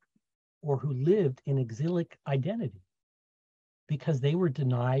or who lived in exilic identity because they were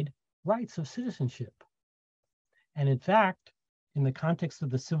denied rights of citizenship. And in fact, in the context of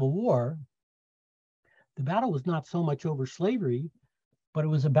the Civil War, the battle was not so much over slavery, but it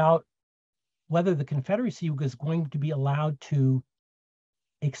was about whether the Confederacy was going to be allowed to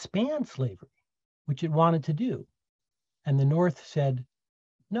expand slavery, which it wanted to do. And the North said,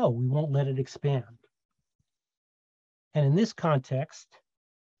 no, we won't let it expand. And in this context,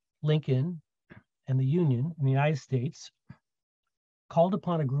 Lincoln and the Union in the United States called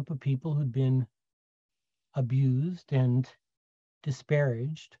upon a group of people who'd been abused and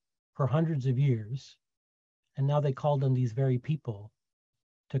disparaged for hundreds of years. And now they called on these very people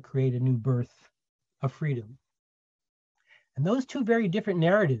to create a new birth of freedom. And those two very different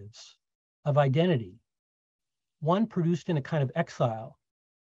narratives of identity, one produced in a kind of exile,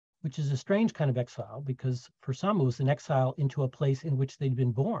 which is a strange kind of exile because for some it was an exile into a place in which they'd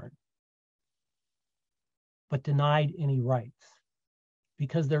been born, but denied any rights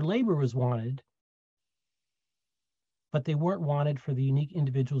because their labor was wanted, but they weren't wanted for the unique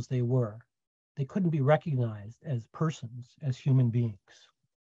individuals they were. They couldn't be recognized as persons, as human beings.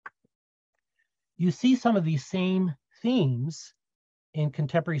 You see some of these same themes in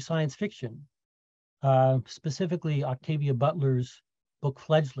contemporary science fiction, specifically Octavia Butler's book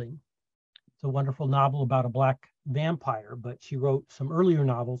Fledgling. It's a wonderful novel about a Black vampire, but she wrote some earlier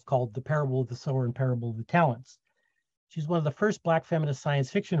novels called The Parable of the Sower and Parable of the Talents. She's one of the first Black feminist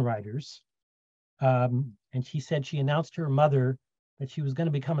science fiction writers. And she said she announced to her mother that she was going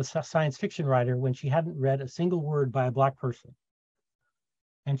to become a science fiction writer when she hadn't read a single word by a Black person.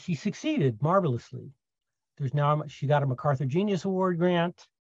 And she succeeded marvelously. She got a MacArthur Genius Award grant.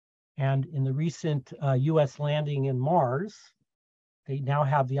 And in the recent US landing in Mars, they now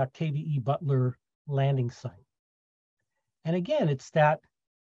have the Octavia E. Butler landing site. And again, it's that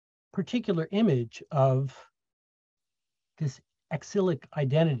particular image of this exilic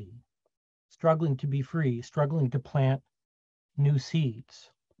identity, struggling to be free, struggling to plant new seeds.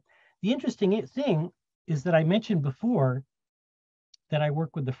 The interesting thing is that I mentioned before that I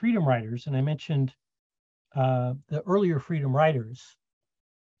work with the freedom writers, and I mentioned the earlier freedom writers.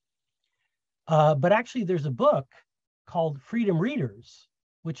 But actually, there's a book called Freedom Readers,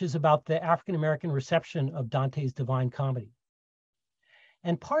 which is about the African-American reception of Dante's Divine Comedy.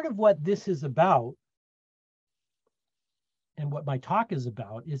 And part of what this is about, and what my talk is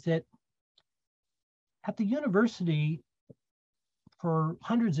about, is that at the university, for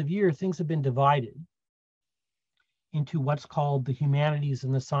hundreds of years, things have been divided into what's called the humanities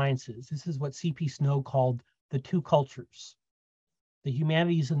and the sciences. This is what C.P. Snow called the two cultures. The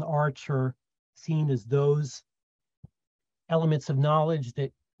humanities and the arts are seen as those elements of knowledge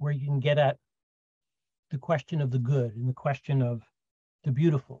that where you can get at the question of the good and the question of the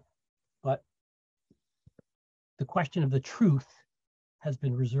beautiful. But the question of the truth has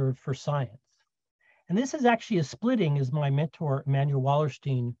been reserved for science. And this is actually a splitting, as my mentor, Emanuel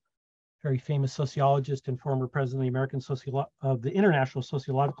Wallerstein, very famous sociologist and former president of the International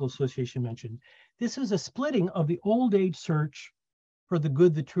Sociological Association, mentioned. This is a splitting of the old age search for the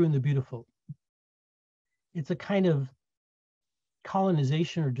good, the true, and the beautiful. It's a kind of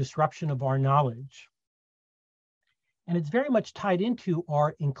colonization or disruption of our knowledge. And it's very much tied into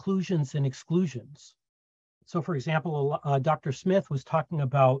our inclusions and exclusions. So for example, Dr. Smith was talking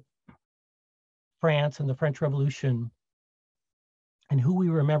about France and the French Revolution and who we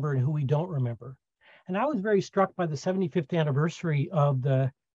remember and who we don't remember. And I was very struck by the 75th anniversary of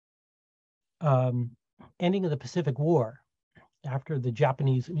the ending of the Pacific War after the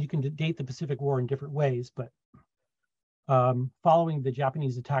Japanese, and you can date the Pacific War in different ways, but following the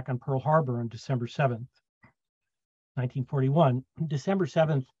Japanese attack on Pearl Harbor on December 7th, 1941, December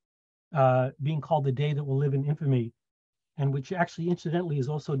 7th being called the day that will live in infamy, and which actually incidentally is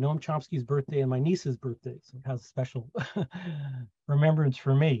also Noam Chomsky's birthday and my niece's birthday, so it has a special remembrance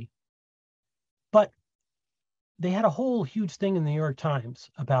for me. But they had a whole huge thing in the New York Times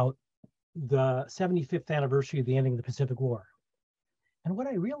about the 75th anniversary of the ending of the Pacific War. And what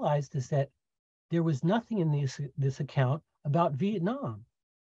I realized is that there was nothing in this account about Vietnam.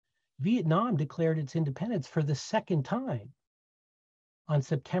 Vietnam declared its independence for the second time on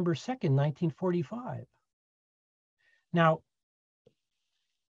September 2nd, 1945. Now,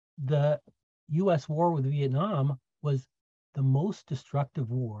 the US war with Vietnam was the most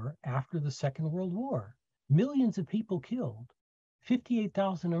destructive war after the Second World War. Millions of people killed,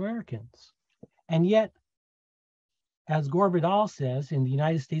 58,000 Americans. And yet, as Gore Vidal says, in the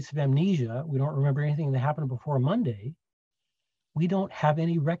United States of Amnesia, we don't remember anything that happened before Monday. We don't have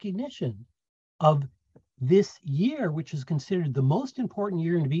any recognition of this year, which is considered the most important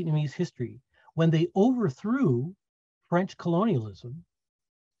year in Vietnamese history, when they overthrew French colonialism,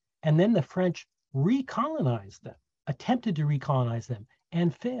 and then the French recolonized them, attempted to recolonize them,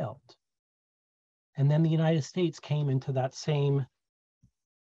 and failed. And then the United States came into that same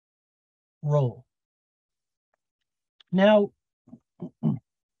role. Now,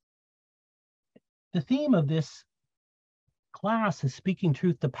 the theme of this class is speaking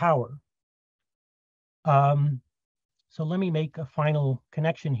truth to power. So let me make a final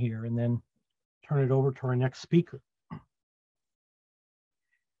connection here and then turn it over to our next speaker.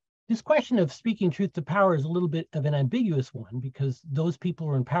 This question of speaking truth to power is a little bit of an ambiguous one because those people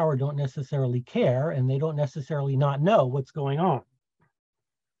who are in power don't necessarily care and they don't necessarily not know what's going on.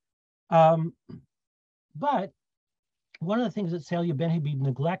 But one of the things that Celia Benhabib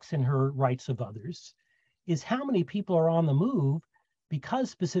neglects in her Rights of Others is how many people are on the move because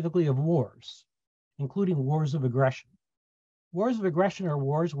specifically of wars, including wars of aggression. Wars of aggression are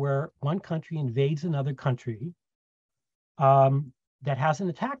wars where one country invades another country that hasn't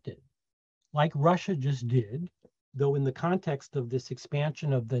attacked it, like Russia just did, though in the context of this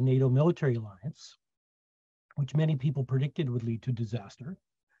expansion of the NATO military alliance, which many people predicted would lead to disaster.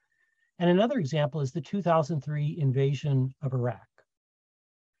 And another example is the 2003 invasion of Iraq.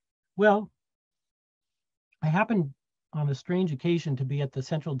 Well, I happened on a strange occasion to be at the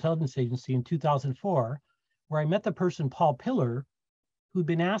Central Intelligence Agency in 2004, where I met the person, Paul Pillar, who'd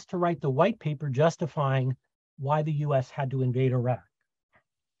been asked to write the white paper justifying why the US had to invade Iraq.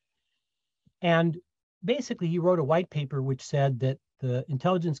 And basically, he wrote a white paper which said that the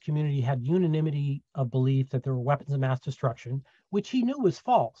intelligence community had unanimity of belief that there were weapons of mass destruction, which he knew was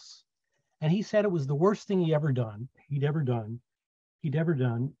false. And he said it was the worst thing he'd ever done,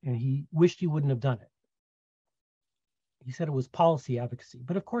 and he wished he wouldn't have done it. He said it was policy advocacy.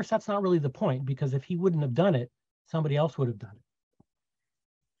 But of course, that's not really the point, because if he wouldn't have done it, somebody else would have done it.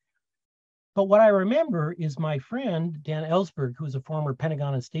 But what I remember is my friend, Dan Ellsberg, who was a former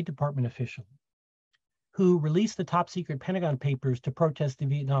Pentagon and State Department official, who released the top secret Pentagon Papers to protest the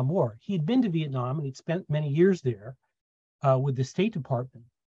Vietnam War. He had been to Vietnam and he'd spent many years there with the State Department.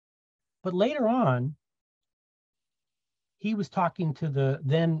 But later on, he was talking to the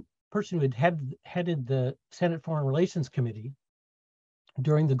then person who had headed the Senate Foreign Relations Committee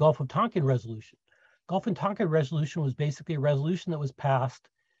during the Gulf of Tonkin resolution. Gulf of Tonkin resolution was basically a resolution that was passed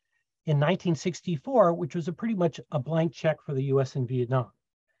in 1964, which was pretty much a blank check for the US in Vietnam.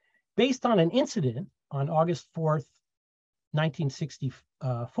 Based on an incident on August 4th,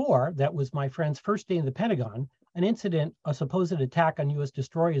 1964, that was my friend's first day in the Pentagon, an incident, a supposed attack on US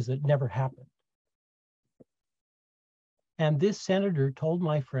destroyers that never happened. And this senator told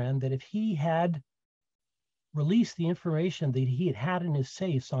my friend that if he had released the information that he had had in his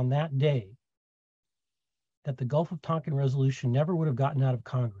safes on that day, that the Gulf of Tonkin resolution never would have gotten out of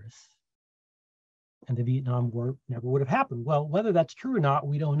Congress and the Vietnam War never would have happened. Well, whether that's true or not,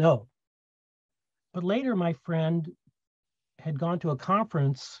 we don't know. But later, my friend had gone to a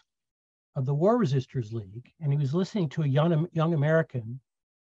conference of the War Resisters League, and he was listening to a young American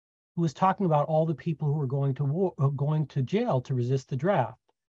who was talking about all the people who were going to jail to resist the draft,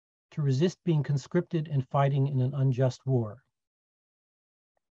 to resist being conscripted and fighting in an unjust war.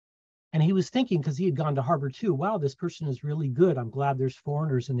 And he was thinking, because he had gone to Harvard too, wow, this person is really good. I'm glad there's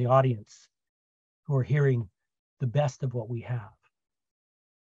foreigners in the audience who are hearing the best of what we have.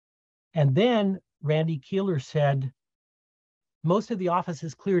 And then Randy Keeler said, most of the office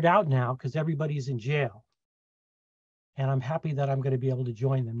is cleared out now because everybody's in jail. And I'm happy that I'm going to be able to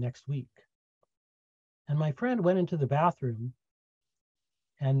join them next week. And my friend went into the bathroom,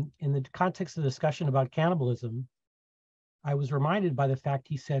 and in the context of the discussion about cannibalism, I was reminded by the fact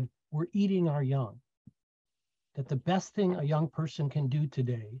he said, we're eating our young. That the best thing a young person can do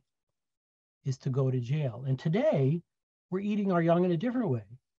today is to go to jail. And today, we're eating our young in a different way,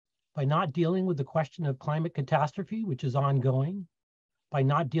 by not dealing with the question of climate catastrophe, which is ongoing, by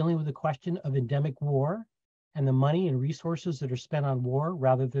not dealing with the question of endemic war and the money and resources that are spent on war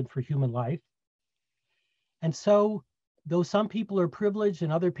rather than for human life. And so, though some people are privileged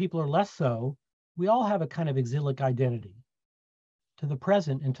and other people are less so, we all have a kind of exilic identity to the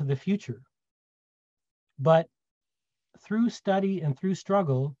present and to the future. But through study and through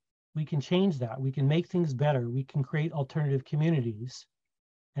struggle, we can change that. We can make things better. We can create alternative communities,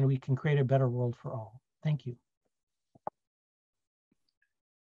 and we can create a better world for all. Thank you.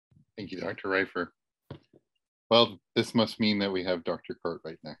 Thank you, Dr. Reifer. Well, this must mean that we have Dr.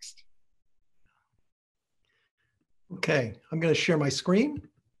 Cartwright next. Okay, I'm going to share my screen.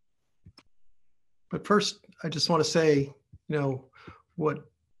 But first, I just want to say, what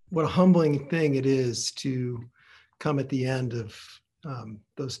a humbling thing it is to come at the end of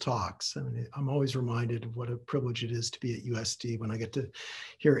those talks. I mean, I'm always reminded of what a privilege it is to be at USD when I get to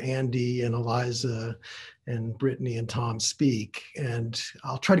hear Andy and Eliza and Brittany and Tom speak. And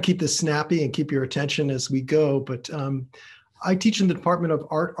I'll try to keep this snappy and keep your attention as we go. But I teach in the Department of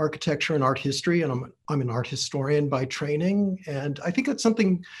Art, Architecture, and Art History, and I'm an art historian by training. And I think that's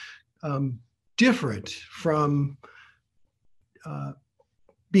something different from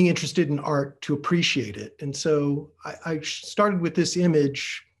being interested in art to appreciate it. And so I started with this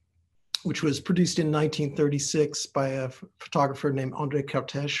image, which was produced in 1936 by a photographer named André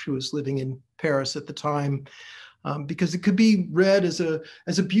Cartwright, who was living in Paris at the time, because it could be read as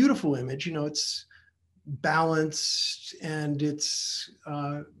a beautiful image. It's balanced and it's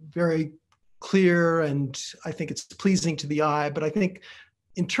very clear, and I think it's pleasing to the eye. But I think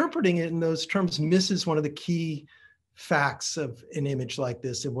interpreting it in those terms misses one of the key facts of an image like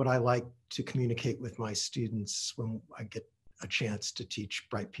this, and what I like to communicate with my students when I get a chance to teach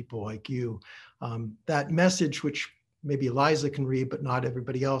bright people like you. That message, which maybe Eliza can read, but not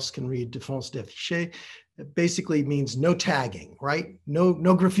everybody else can read, défense d'afficher, basically means no tagging, right? No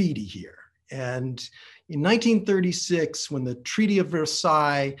graffiti here. And in 1936, when the Treaty of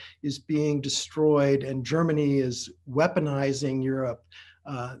Versailles is being destroyed and Germany is weaponizing Europe,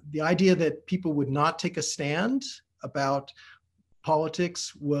 the idea that people would not take a stand about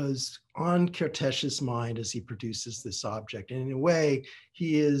politics was on Cartwright's mind as he produces this object. And in a way,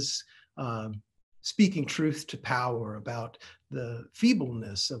 he is speaking truth to power about the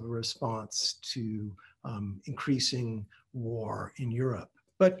feebleness of a response to increasing war in Europe.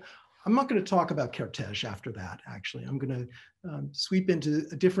 But I'm not going to talk about Cartwright after that, actually. I'm going to sweep into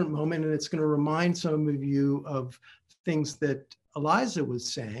a different moment, and it's going to remind some of you of things that Eliza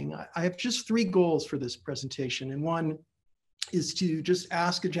was saying. I have just 3 goals for this presentation, and one is to just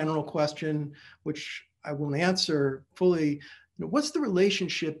ask a general question, which I won't answer fully. what's the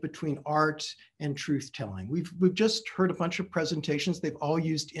relationship between art and truth-telling? We've just heard a bunch of presentations. They've all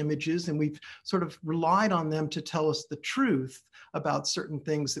used images, and we've sort of relied on them to tell us the truth about certain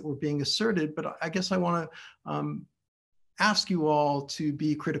things that were being asserted. But I guess I want to ask you all to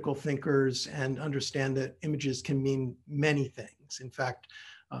be critical thinkers and understand that images can mean many things. In fact,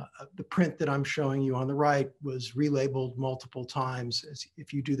 the print that I'm showing you on the right was relabeled multiple times.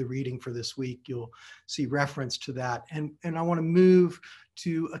 If you do the reading for this week, you'll see reference to that. And I want to move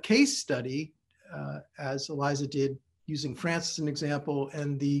to a case study, as Eliza did, using France as an example,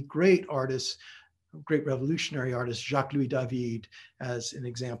 and the great artist, great revolutionary artist, Jacques-Louis David, as an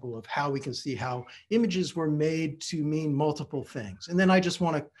example of how we can see how images were made to mean multiple things. And then I just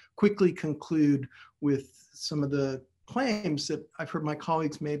want to quickly conclude with some of the claims that I've heard my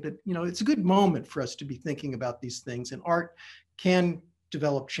colleagues made, that it's a good moment for us to be thinking about these things, and art can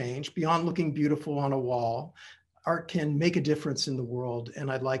develop change beyond looking beautiful on a wall. Art can make a difference in the world,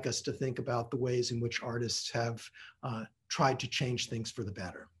 and I'd like us to think about the ways in which artists have tried to change things for the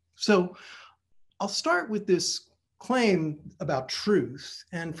better. So I'll start with this claim about truth,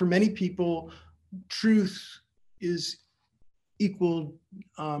 and for many people, truth is equal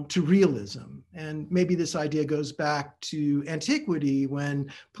to realism. And maybe this idea goes back to antiquity,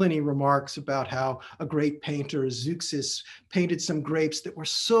 when Pliny remarks about how a great painter, Zeuxis, painted some grapes that were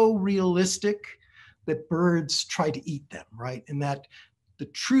so realistic that birds tried to eat them, right? And that the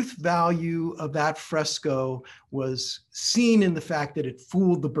truth value of that fresco was seen in the fact that it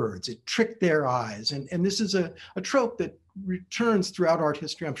fooled the birds, it tricked their eyes. And this is a trope that returns throughout art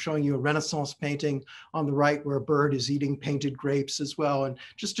history. I'm showing you a Renaissance painting on the right where a bird is eating painted grapes as well. And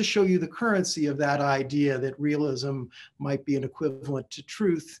just to show you the currency of that idea that realism might be an equivalent to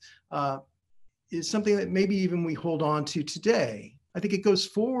truth is something that maybe even we hold on to today. I think it goes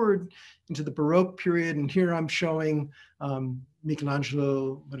forward into the Baroque period, and here I'm showing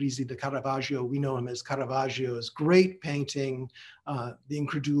Michelangelo Merisi da Caravaggio. We know him as Caravaggio's great painting, The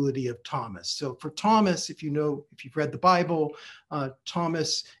Incredulity of Thomas. So for Thomas, if you've read the Bible,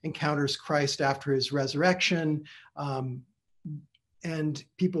 Thomas encounters Christ after his resurrection, and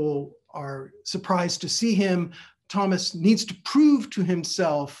people are surprised to see him. Thomas needs to prove to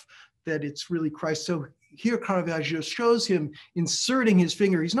himself that it's really Christ. So here Caravaggio shows him inserting his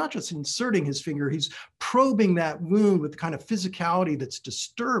finger. He's not just inserting his finger, he's probing that wound with the kind of physicality that's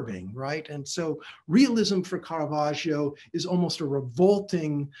disturbing, right? And so realism for Caravaggio is almost a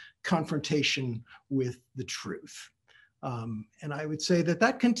revolting confrontation with the truth. And I would say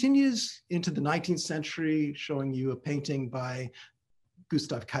that continues into the 19th century, showing you a painting by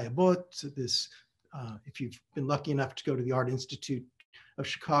Gustave Caillebotte. This, if you've been lucky enough to go to the Art Institute of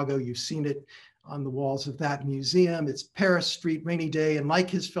Chicago, you've seen it on the walls of that museum. It's Paris Street, rainy day, and like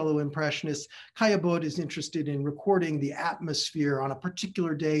his fellow impressionists, Caillebotte is interested in recording the atmosphere on a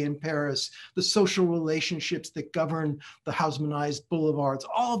particular day in Paris, the social relationships that govern the Haussmannized boulevards.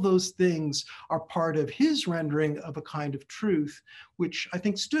 All those things are part of his rendering of a kind of truth, which I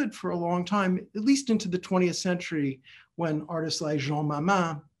think stood for a long time, at least into the 20th century, when artists like Jean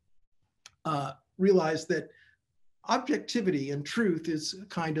Mamin realized that objectivity and truth is a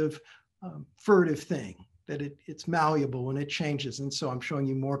kind of furtive thing, that it's malleable and it changes. And so I'm showing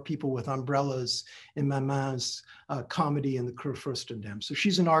you more people with umbrellas in Mamin's comedy in the Kurfürstendamm. So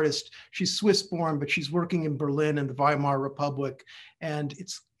she's an artist, she's Swiss-born, but she's working in Berlin in the Weimar Republic. And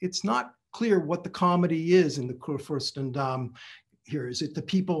it's not clear what the comedy is in the Kurfürstendamm here. Is it the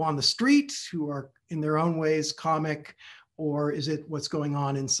people on the street who are in their own ways comic, or is it what's going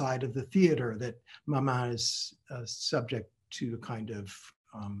on inside of the theater that Mamin is subject to a kind of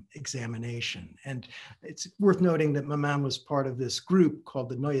examination? And it's worth noting that Mamin was part of this group called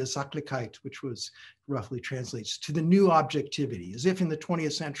the Neue Sachlichkeit, which roughly translates to the new objectivity, as if in the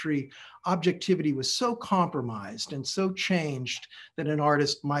 20th century, objectivity was so compromised and so changed that an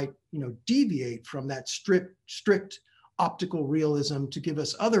artist might, deviate from that strict optical realism to give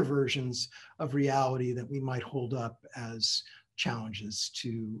us other versions of reality that we might hold up as challenges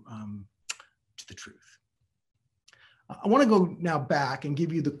to the truth. I want to go now back and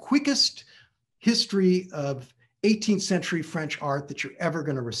give you the quickest history of 18th century French art that you're ever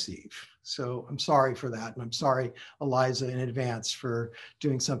going to receive. So I'm sorry for that. And I'm sorry, Eliza, in advance for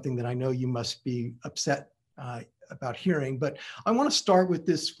doing something that I know you must be upset about hearing. But I want to start with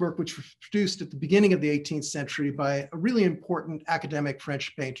this work, which was produced at the beginning of the 18th century by a really important academic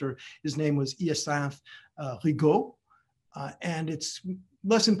French painter. His name was Hyacinthe Rigaud. And it's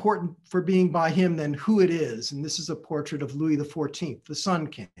less important for being by him than who it is. And this is a portrait of Louis XIV, the Sun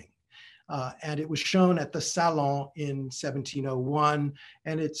King. And it was shown at the Salon in 1701.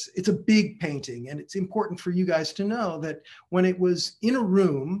 And it's a big painting. And it's important for you guys to know that when it was in a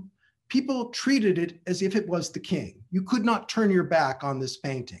room, people treated it as if it was the king. You could not turn your back on this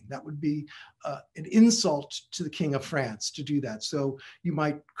painting. That would be an insult to the King of France to do that. So you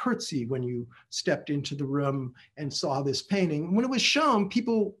might curtsy when you stepped into the room and saw this painting. When it was shown,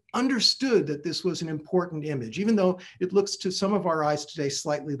 people understood that this was an important image, even though it looks to some of our eyes today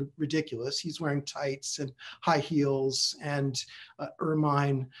slightly ridiculous. He's wearing tights and high heels and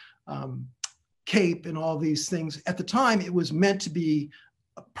ermine cape and all these things. At the time, it was meant to be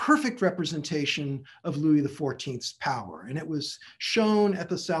a perfect representation of Louis XIV's power. And it was shown at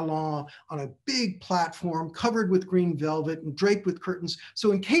the Salon on a big platform covered with green velvet and draped with curtains.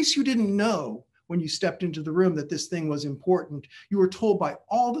 So in case you didn't know when you stepped into the room that this thing was important, you were told by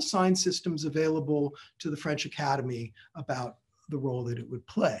all the sign systems available to the French Academy about the role that it would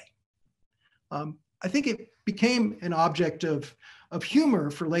play. I think it became an object of humor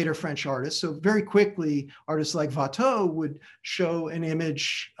for later French artists. So very quickly, artists like Watteau would show an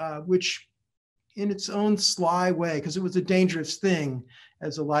image which in its own sly way, because it was a dangerous thing,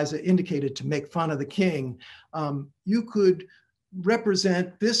 as Eliza indicated, to make fun of the king, you could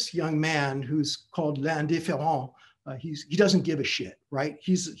represent this young man who's called l'indifférent. He doesn't give a shit, right?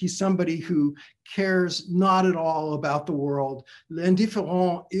 He's somebody who cares not at all about the world.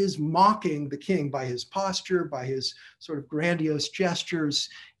 L'indifférent is mocking the king by his posture, by his sort of grandiose gestures.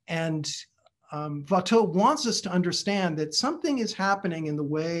 And Watteau wants us to understand that something is happening in the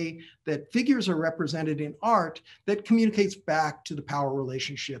way that figures are represented in art that communicates back to the power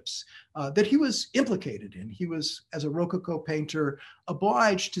relationships that he was implicated in. He was, as a Rococo painter,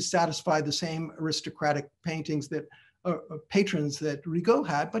 obliged to satisfy the same aristocratic patrons that Rigaud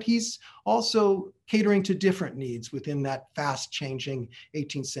had, but he's also catering to different needs within that fast-changing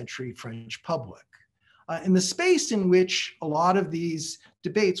 18th century French public. And the space in which a lot of these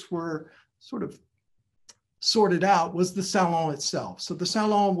debates were sort of sorted out was the Salon itself. So the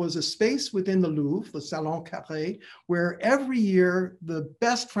Salon was a space within the Louvre, the Salon Carré, where every year the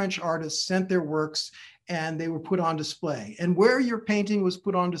best French artists sent their works and they were put on display. And where your painting was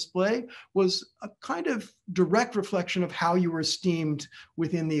put on display was a kind of direct reflection of how you were esteemed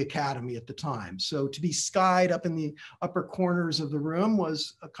within the Academy at the time. So to be skied up in the upper corners of the room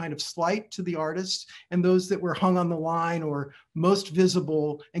was a kind of slight to the artists, and those that were hung on the line or most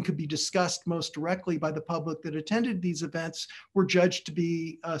visible and could be discussed most directly by the public that attended these events were judged to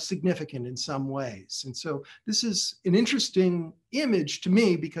be significant in some ways. And so this is an interesting image to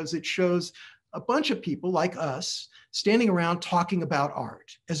me because it shows a bunch of people like us standing around talking about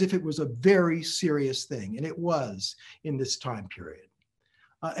art as if it was a very serious thing, and it was in this time period.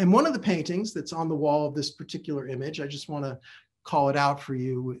 And one of the paintings that's on the wall of this particular image, I just want to call it out for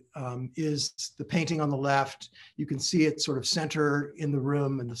you, is the painting on the left. You can see it sort of center in the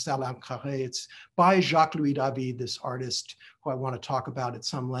room in the Salon Carré. It's by Jacques-Louis David, this artist who I want to talk about at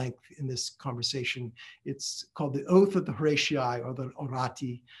some length in this conversation. It's called the Oath of the Horatii, or the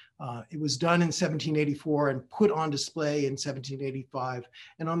Orati. It was done in 1784 and put on display in 1785.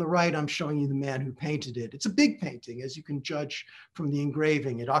 And on the right, I'm showing you the man who painted it. It's a big painting, as you can judge from the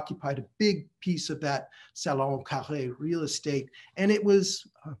engraving. It occupied a big piece of that Salon Carré real estate, and it was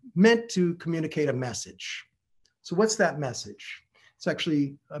meant to communicate a message. So what's that message? It's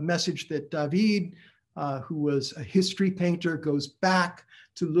actually a message that David, who was a history painter, goes back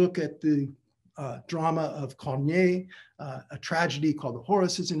to look at the drama of Corneille, a tragedy called the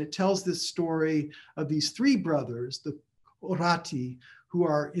Horaces, and it tells this story of these three brothers, the Orati, who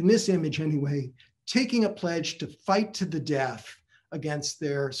are, in this image anyway, taking a pledge to fight to the death against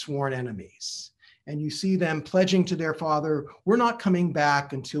their sworn enemies. And you see them pledging to their father, we're not coming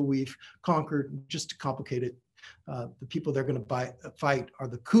back until we've conquered, just to complicate it, the people they're going to fight are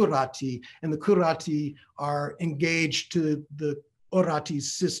the Curati, and the Curati are engaged to the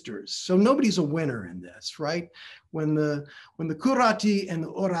Orati's sisters. So nobody's a winner in this, right? When the Curati and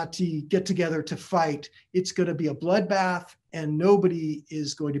the Orati get together to fight, it's going to be a bloodbath and nobody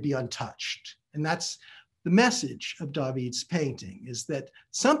is going to be untouched. And that's the message of David's painting, is that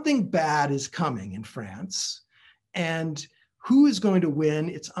something bad is coming in France, and who is going to win?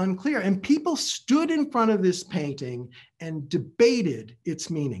 It's unclear. And people stood in front of this painting and debated its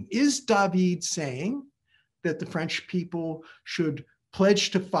meaning. Is David saying that the French people should pledge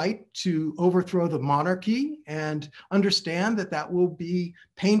to fight to overthrow the monarchy and understand that that will be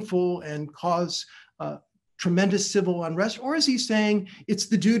painful and cause tremendous civil unrest? Or is he saying it's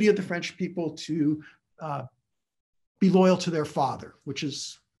the duty of the French people to be loyal to their father, which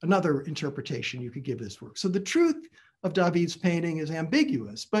is another interpretation you could give this work? So the truth of David's painting is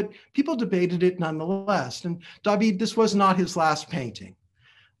ambiguous, but people debated it nonetheless. And David, this was not his last painting.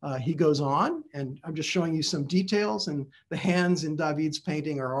 He goes on, and I'm just showing you some details, and the hands in David's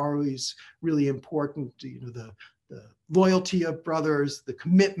painting are always really important. You know, the loyalty of brothers, the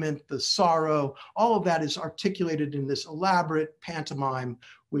commitment, the sorrow, all of that is articulated in this elaborate pantomime,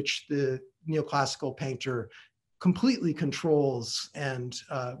 which the neoclassical painter completely controls, and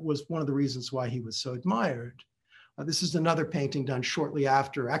was one of the reasons why he was so admired. This is another painting done shortly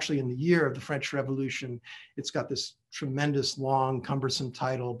after, actually in the year of the French Revolution. It's got this tremendous, long, cumbersome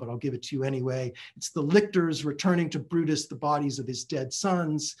title, but I'll give it to you anyway. It's the lictors returning to Brutus the bodies of his dead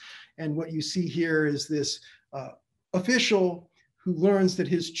sons. And what you see here is this official who learns that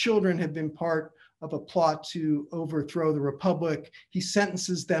his children have been part of a plot to overthrow the Republic. He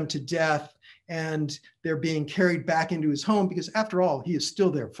sentences them to death, and they're being carried back into his home because, after all, he is still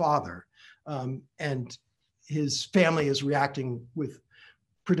their father. And his family is reacting with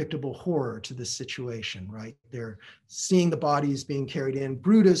predictable horror to this situation, right? They're seeing the bodies being carried in.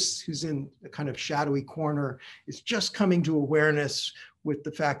 Brutus, who's in a kind of shadowy corner, is just coming to awareness with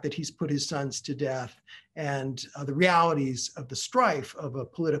the fact that he's put his sons to death, and the realities of the strife of a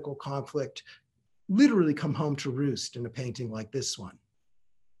political conflict literally come home to roost in a painting like this one.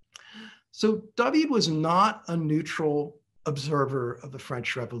 So David was not a neutral observer of the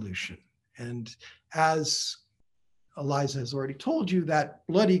French Revolution. And as Eliza has already told you, that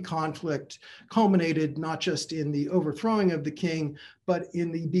bloody conflict culminated not just in the overthrowing of the king, but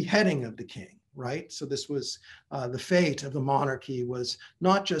in the beheading of the king, right? So this was the fate of the monarchy, was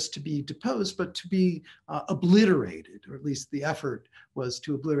not just to be deposed, but to be obliterated, or at least the effort was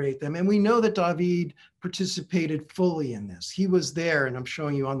to obliterate them. And we know that David participated fully in this. He was there, and I'm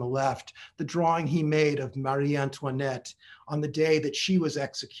showing you on the left, the drawing he made of Marie Antoinette on the day that she was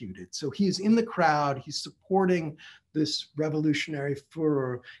executed. So he's in the crowd, he's supporting this revolutionary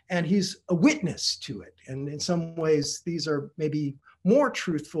furor, and he's a witness to it. And in some ways, these are maybe more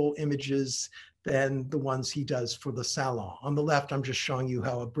truthful images than the ones he does for the Salon. On the left, I'm just showing you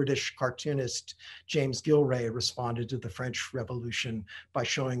how a British cartoonist, James Gilray, responded to the French Revolution by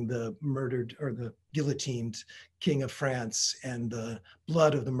showing the murdered, or the guillotined King of France and the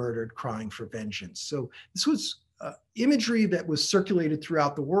blood of the murdered crying for vengeance. So this was imagery that was circulated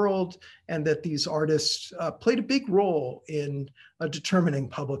throughout the world, and that these artists played a big role in determining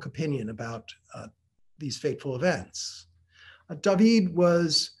public opinion about these fateful events. David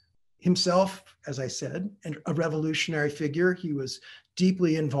was himself, as I said, a revolutionary figure. He was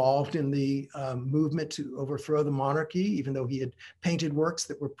deeply involved in the movement to overthrow the monarchy, even though he had painted works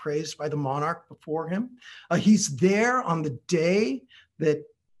that were praised by the monarch before him. He's there on the day that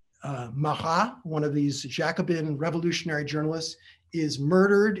Marat, one of these Jacobin revolutionary journalists, is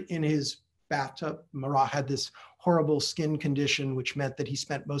murdered in his bathtub. Marat had this horrible skin condition, which meant that he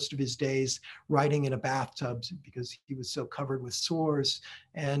spent most of his days writing in a bathtub because he was so covered with sores.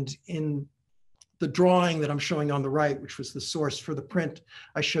 And in the drawing that I'm showing on the right, which was the source for the print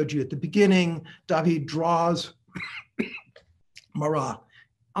I showed you at the beginning, David draws Marat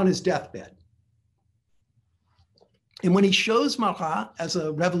on his deathbed. And when he shows Marat as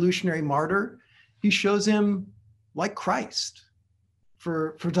a revolutionary martyr, he shows him like Christ.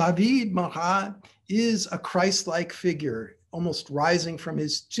 For David, Marat is a Christ-like figure, almost rising from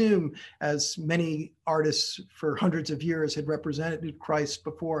his tomb, as many artists for hundreds of years had represented Christ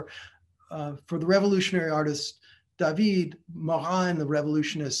before. For the revolutionary artist David, Marat and the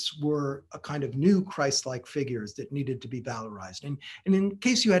revolutionists were a kind of new Christ-like figures that needed to be valorized. And in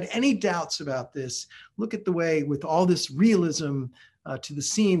case you had any doubts about this, look at the way, with all this realism to the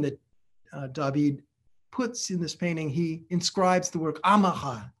scene that David puts in this painting, he inscribes the work "A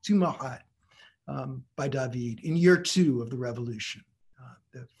Marat," to Marat, by David in year 2 of the revolution.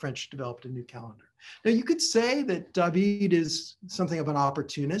 The French developed a new calendar. Now, you could say that David is something of an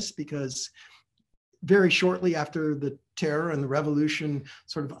opportunist, because very shortly after the terror and the revolution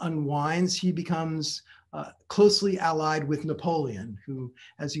sort of unwinds, he becomes closely allied with Napoleon, who,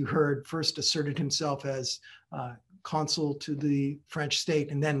 as you heard, first asserted himself as consul to the French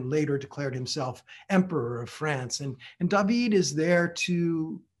state, and then later declared himself emperor of France. And David is there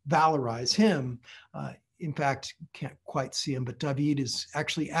to valorize him. In fact, can't quite see him, but David is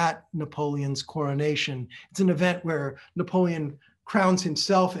actually at Napoleon's coronation. It's an event where Napoleon crowns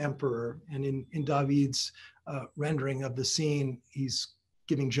himself emperor, and in David's rendering of the scene, he's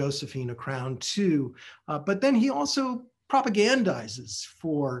giving Josephine a crown too. But then he also propagandizes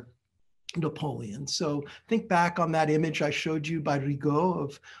for Napoleon. So think back on that image I showed you by Rigaud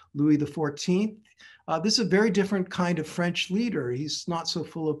of Louis XIV. This is a very different kind of French leader. He's not so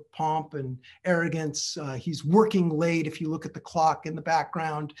full of pomp and arrogance. He's working late. If you look at the clock in the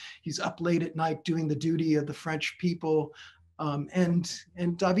background, he's up late at night doing the duty of the French people. And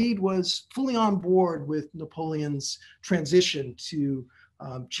David was fully on board with Napoleon's transition to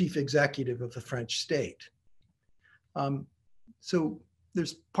chief executive of the French state. So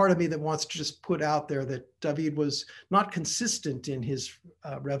there's part of me that wants to just put out there that David was not consistent in his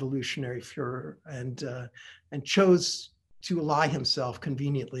revolutionary furor and chose to ally himself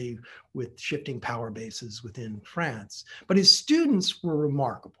conveniently with shifting power bases within France. But his students were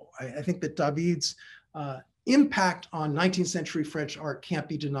remarkable. I think that David's impact on 19th century French art can't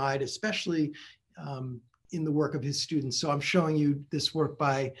be denied, especially in the work of his students. So I'm showing you this work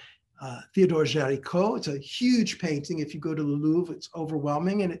by Theodore Géricault. It's a huge painting. If you go to the Louvre, it's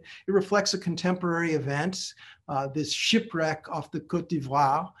overwhelming, and it reflects a contemporary event, this shipwreck off the Côte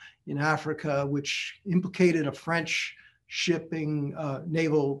d'Ivoire in Africa, which implicated a French shipping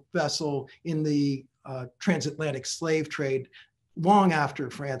naval vessel in the transatlantic slave trade long after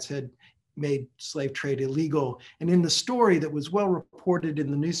France had made slave trade illegal. And in the story that was well reported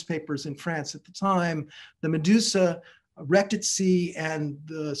in the newspapers in France at the time, the Medusa wrecked at sea, and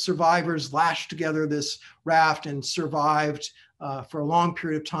the survivors lashed together this raft and survived for a long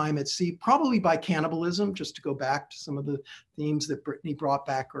period of time at sea, probably by cannibalism, just to go back to some of the themes that Brittany brought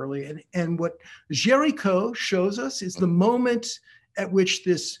back early. And what Géricault shows us is the moment at which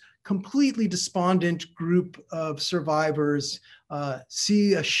this completely despondent group of survivors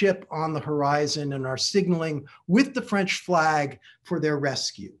see a ship on the horizon and are signaling with the French flag for their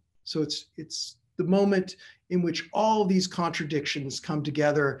rescue. So it's the moment in which all these contradictions come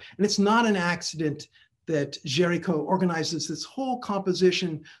together. And it's not an accident that Géricault organizes this whole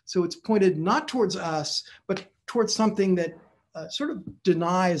composition so it's pointed not towards us, but towards something that sort of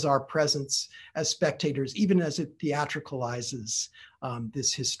denies our presence as spectators, even as it theatricalizes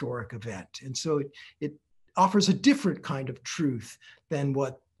this historic event. And so it offers a different kind of truth than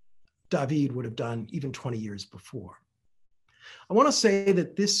what David would have done even 20 years before. I want to say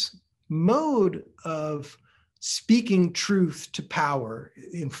that this mode of speaking truth to power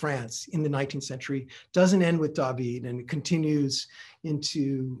in France in the 19th century doesn't end with David, and it continues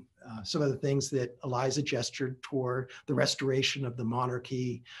into some of the things that Eliza gestured toward, the restoration of the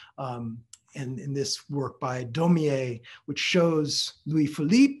monarchy, and in this work by Daumier, which shows Louis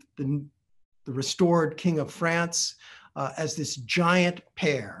Philippe, the restored king of France, as this giant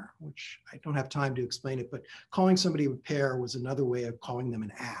pear, which I don't have time to explain it, but calling somebody a pear was another way of calling them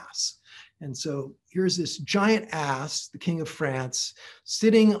an ass. And so here's this giant ass, the king of France,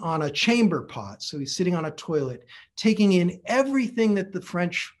 sitting on a chamber pot. So he's sitting on a toilet, taking in everything that the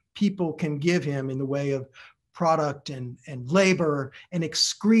French people can give him in the way of product and labor, and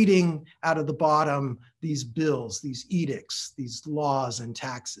excreting out of the bottom these bills, these edicts, these laws and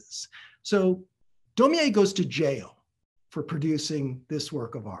taxes. So Daumier goes to jail for producing this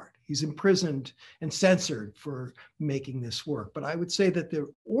work of art. He's imprisoned and censored for making this work. But I would say that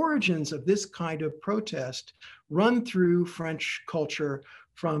the origins of this kind of protest run through French culture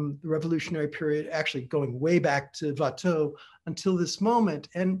from the revolutionary period, actually going way back to Watteau until this moment,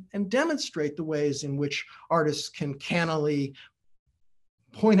 and demonstrate the ways in which artists can cannily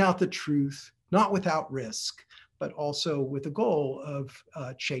point out the truth, not without risk, but also with the goal of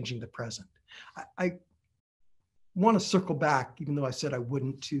changing the present. I want to circle back, even though I said I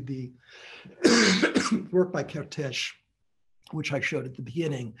wouldn't, to the work by Cartwright, which I showed at the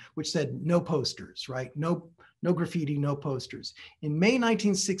beginning, which said no posters, right? No graffiti, no posters. In May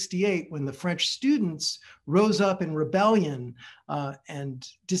 1968, when the French students rose up in rebellion and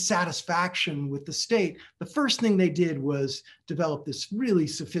dissatisfaction with the state, the first thing they did was develop this really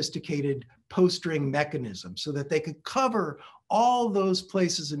sophisticated postering mechanism so that they could cover all those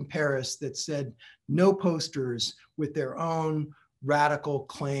places in Paris that said no posters with their own radical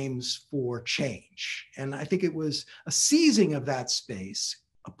claims for change. And I think it was a seizing of that space,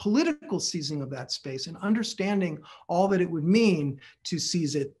 a political seizing of that space, and understanding all that it would mean to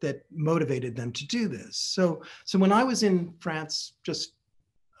seize it that motivated them to do this. So when I was in France just,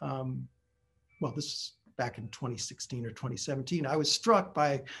 well, this is back in 2016 or 2017, I was struck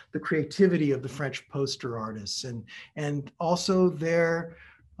by the creativity of the French poster artists and also their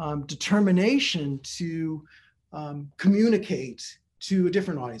determination to communicate to a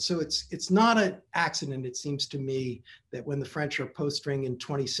different audience. So it's not an accident, it seems to me, that when the French are postering in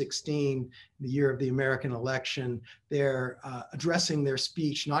 2016, the year of the American election, they're addressing their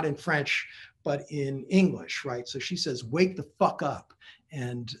speech, not in French, but in English, right? So she says, wake the fuck up.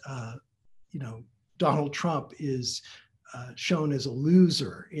 And Donald Trump is shown as a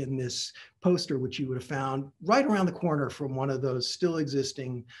loser in this poster, which you would have found right around the corner from one of those still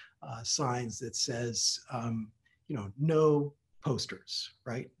existing signs that says, no posters,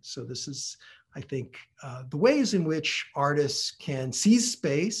 right? So this is, I think, the ways in which artists can seize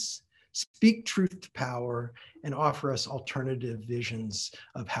space, speak truth to power, and offer us alternative visions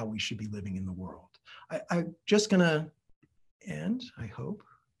of how we should be living in the world. I'm just gonna end, I hope,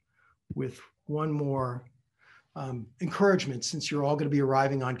 with one more encouragement, since you're all going to be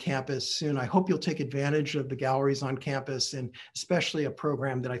arriving on campus soon. I hope you'll take advantage of the galleries on campus, and especially a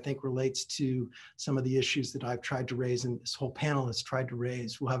program that I think relates to some of the issues that I've tried to raise and this whole panel has tried to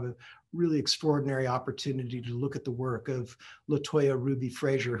raise. We'll have a really extraordinary opportunity to look at the work of LaToya Ruby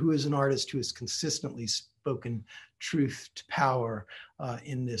Frazier, who is an artist who has consistently spoken truth to power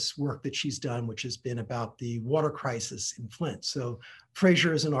in this work that she's done, which has been about the water crisis in Flint. So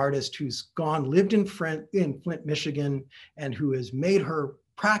Frazier is an artist who's lived in Flint, Michigan, and who has made her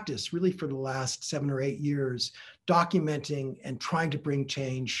practice really for the last 7 or 8 years, documenting and trying to bring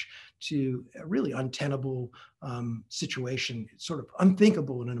change to a really untenable situation. It's sort of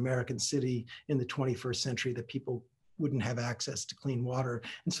unthinkable in an American city in the 21st century that people wouldn't have access to clean water.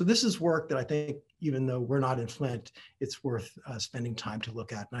 And so this is work that I think, even though we're not in Flint, it's worth spending time to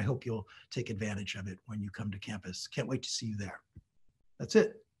look at. And I hope you'll take advantage of it when you come to campus. Can't wait to see you there. That's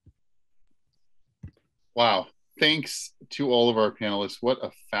it. Wow. Thanks to all of our panelists. What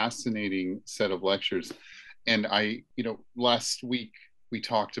a fascinating set of lectures. And last week we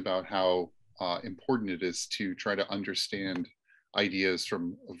talked about how important it is to try to understand ideas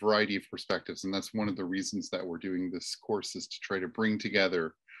from a variety of perspectives. And that's one of the reasons that we're doing this course, is to try to bring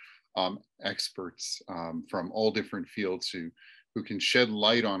together experts from all different fields who can shed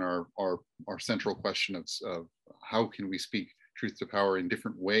light on our central question of how can we speak truth to power in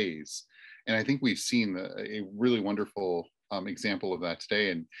different ways. And I think we've seen a really wonderful example of that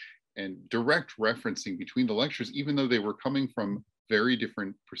today, and direct referencing between the lectures, even though they were coming from very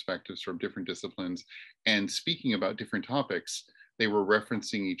different perspectives from different disciplines and speaking about different topics, they were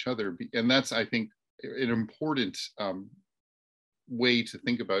referencing each other. And that's, I think, an important way to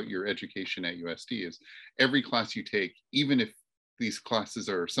think about your education at USD is every class you take, even if these classes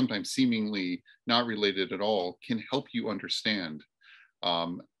are sometimes seemingly not related at all, can help you understand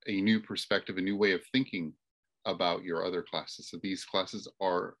a new perspective, a new way of thinking about your other classes. So these classes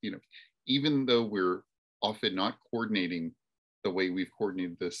are, even though we're often not coordinating the way we've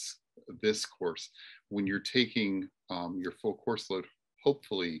coordinated this course, when you're taking your full course load,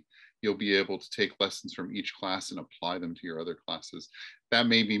 hopefully you'll be able to take lessons from each class and apply them to your other classes. That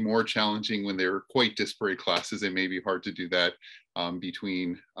may be more challenging when they're quite disparate classes. It may be hard to do that harder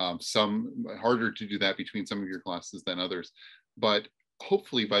to do that between some of your classes than others. But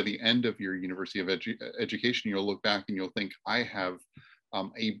hopefully by the end of your University of Education, you'll look back and you'll think, I have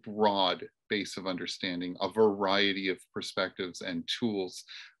a broad base of understanding, a variety of perspectives and tools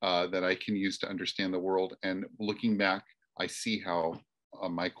that I can use to understand the world. And looking back, I see how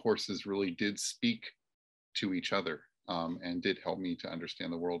my courses really did speak to each other and did help me to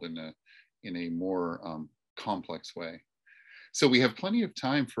understand the world in a more complex way. So we have plenty of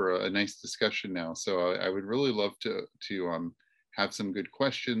time for a nice discussion now. So I would really love to have some good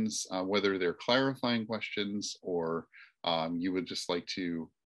questions, whether they're clarifying questions or you would just like to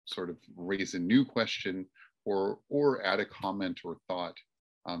sort of raise a new question or add a comment or thought.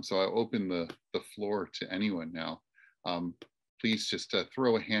 So I'll open the floor to anyone now. Please just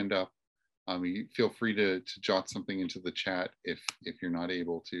throw a hand up. You feel free to jot something into the chat if you're not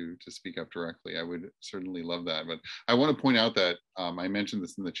able to speak up directly. I would certainly love that. But I want to point out that I mentioned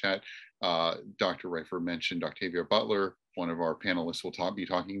this in the chat. Dr. Reifer mentioned Octavia Butler. One of our panelists will be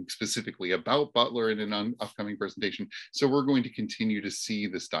talking specifically about Butler in an upcoming presentation. So we're going to continue to see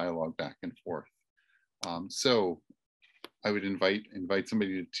this dialogue back and forth. So I would invite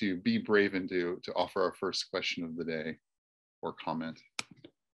somebody to be brave and to offer our first question of the day or comment.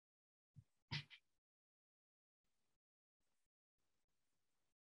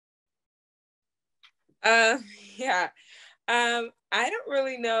 Yeah. I don't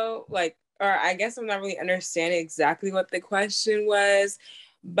really know, or I guess I'm not really understanding exactly what the question was,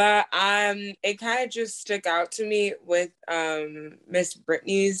 but it kind of just stuck out to me with Miss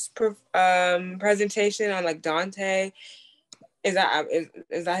Brittany's presentation on Dante. Is that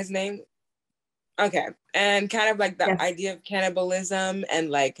his name? Okay. And kind of the idea of cannibalism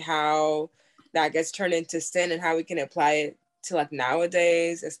and how that gets turned into sin and how we can apply it to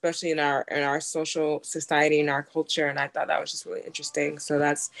nowadays, especially in our social society, in our culture. And I thought that was just really interesting. So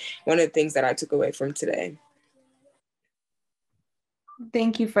that's one of the things that I took away from today.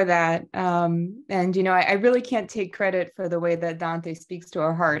 Thank you for that. And you know, I really can't take credit for the way that Dante speaks to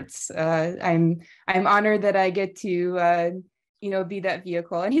our hearts. I'm honored that I get to you know, be that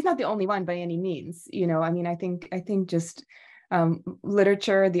vehicle. And he's not the only one by any means. You know, I mean, I think just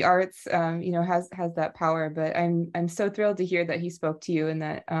literature, the arts, you know, has that power. But I'm so thrilled to hear that he spoke to you and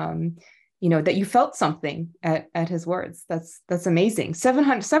that you know, that you felt something at his words. That's amazing.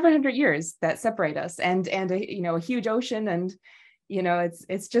 700 years that separate us, and you know, a huge ocean, and you know,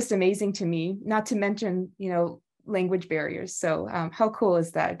 it's just amazing to me, not to mention, you know, language barriers. So how cool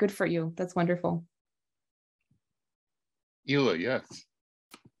is that? Good for you. That's wonderful. Hila, yes.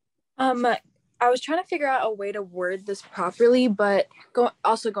 I was trying to figure out a way to word this properly, but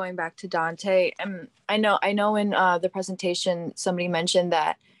also going back to Dante, I know in the presentation somebody mentioned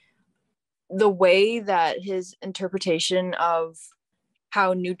that the way that his interpretation of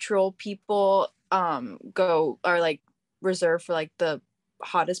how neutral people go are like reserved for like the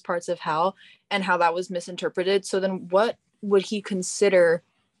hottest parts of hell, and how that was misinterpreted. So then what would he consider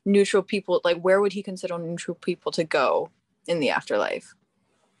neutral people, like where would he consider neutral people to go in the afterlife?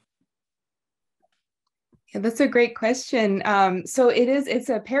 Yeah, that's a great question. So it's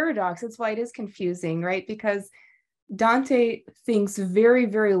a paradox. That's why it is confusing, right? Because Dante thinks very,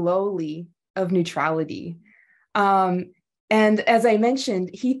 very lowly of neutrality. And as I mentioned,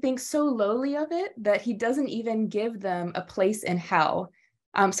 he thinks so lowly of it that he doesn't even give them a place in hell.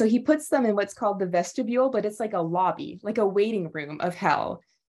 So he puts them in what's called the vestibule, but it's like a lobby, like a waiting room of hell.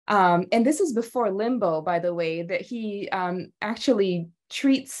 And this is before limbo, by the way, that he actually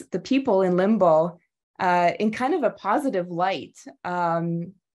treats the people in limbo in kind of a positive light,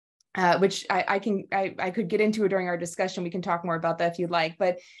 which I could get into during our discussion. We can talk more about that if you'd like.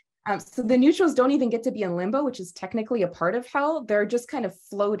 But so the neutrals don't even get to be in limbo, which is technically a part of hell. They're just kind of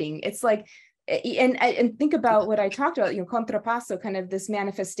floating. It's like, and think about what I talked about, you know, contrapasso, kind of this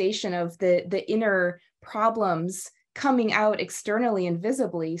manifestation of the inner problems coming out externally and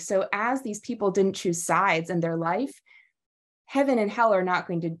visibly. So as these people didn't choose sides in their life, heaven and hell are not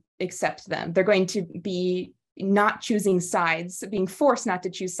going to accept them. They're going to be not choosing sides, being forced not to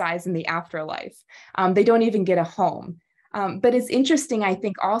choose sides in the afterlife. They don't even get a home. But it's interesting, I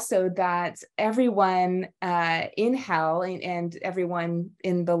think, also that everyone in hell and everyone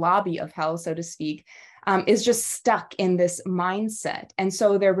in the lobby of hell, so to speak, is just stuck in this mindset. And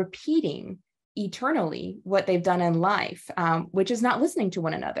so they're repeating eternally what they've done in life, which is not listening to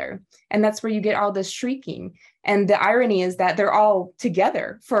one another. And that's where you get all this shrieking. And the irony is that they're all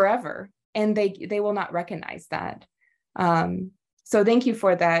together forever, and they will not recognize that. So thank you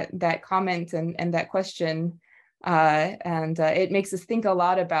for that comment and that question. It makes us think a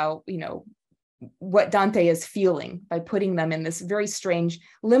lot about, you know, what Dante is feeling by putting them in this very strange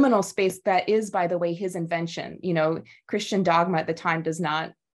liminal space that is, by the way, his invention. You know, Christian dogma at the time does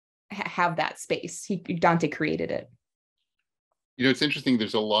not have that space. Dante created it. You know, it's interesting.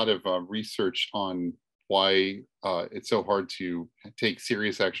 There's a lot of research on why it's so hard to take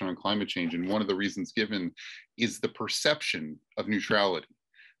serious action on climate change. And one of the reasons given is the perception of neutrality,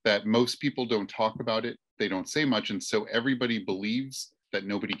 that most people don't talk about it. They don't say much. And so everybody believes that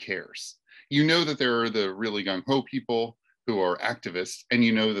nobody cares. You know that there are the really gung-ho people who are activists, and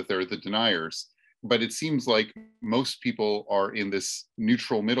you know that there are the deniers. But it seems like most people are in this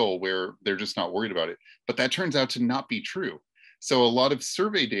neutral middle where they're just not worried about it. But that turns out to not be true. So a lot of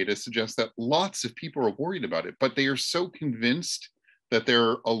survey data suggests that lots of people are worried about it, but they are so convinced that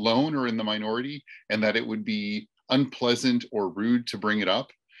they're alone or in the minority and that it would be unpleasant or rude to bring it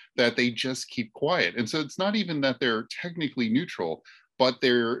up, that they just keep quiet. And so it's not even that they're technically neutral, but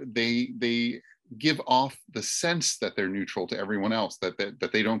they give off the sense that they're neutral to everyone else, that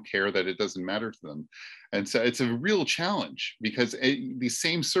they don't care, that it doesn't matter to them. And so it's a real challenge, because these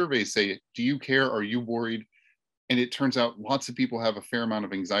same surveys say, do you care? Are you worried? And it turns out lots of people have a fair amount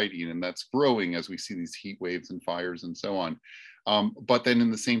of anxiety, and that's growing as we see these heat waves and fires and so on. But then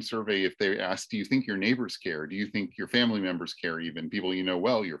in the same survey, if they ask, do you think your neighbors care? Do you think your family members care, even people you know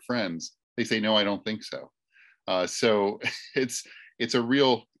well, your friends? They say, no, I don't think so. So it's a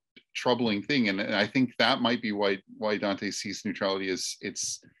real troubling thing. And I think that might be why Dante sees neutrality as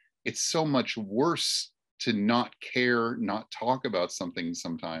it's so much worse to not care, not talk about something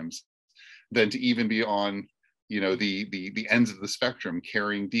sometimes, than to even be on, you know, the ends of the spectrum,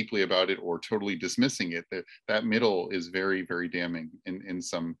 caring deeply about it or totally dismissing it. That middle is very, very damning in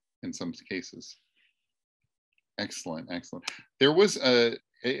some cases. Excellent. There was a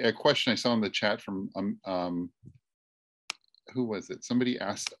question I saw in the chat from who was it? Somebody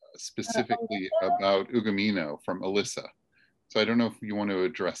asked specifically about Ugumino from Alyssa. So I don't know if you want to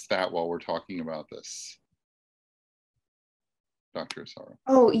address that while we're talking about this. Dr. Asaro.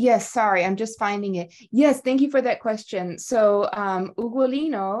 Oh, yes, sorry, I'm just finding it. Yes, thank you for that question. So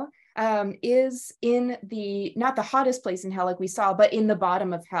Ugolino is in the, not the hottest place in hell like we saw, but in the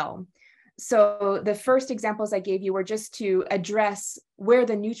bottom of hell. So the first examples I gave you were just to address where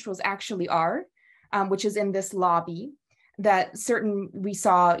the neutrals actually are, which is in this lobby that certain, we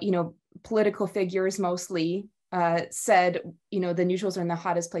saw, political figures mostly said, the neutrals are in the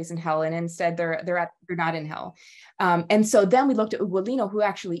hottest place in hell, and instead they're not in hell. And so then we looked at Ugolino, who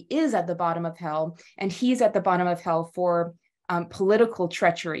actually is at the bottom of hell, and he's at the bottom of hell for political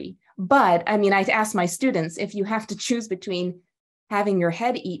treachery. But I mean, I asked my students, if you have to choose between having your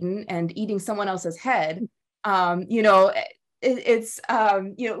head eaten and eating someone else's head, it's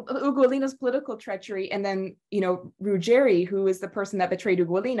Ugolino's political treachery, and then Ruggeri, who is the person that betrayed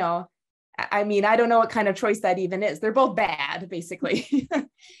Ugolino. I mean, I don't know what kind of choice that even is. They're both bad, basically.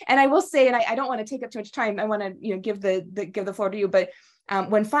 And I will say, and I don't want to take up too much time, I want to give the floor to you, but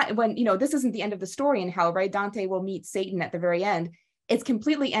when this isn't the end of the story in hell, right? Dante will meet Satan at the very end. It's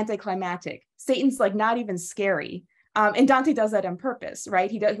completely anticlimactic. Satan's like not even scary. And Dante does that on purpose, right?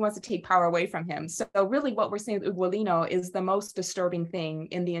 He wants to take power away from him. So really what we're seeing with Ugolino is the most disturbing thing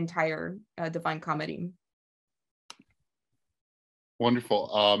in the entire Divine Comedy.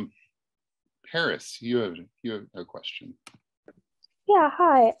 Wonderful. Paris, you have a question. Yeah,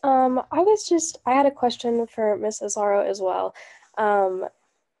 hi. I had a question for Miss Asaro as well.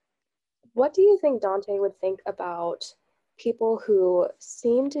 What do you think Dante would think about people who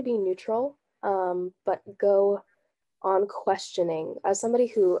seem to be neutral, but go on questioning? As somebody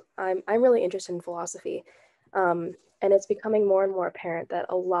who I'm really interested in philosophy, and it's becoming more and more apparent that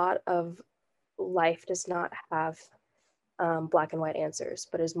a lot of life does not have black and white answers,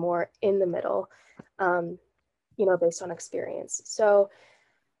 but is more in the middle, based on experience. So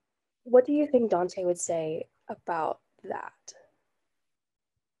what do you think Dante would say about that?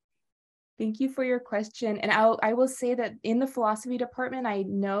 Thank you for your question. And I will say that in the philosophy department, I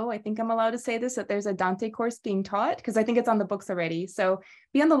think I'm allowed to say this, that there's a Dante course being taught, because I think it's on the books already. So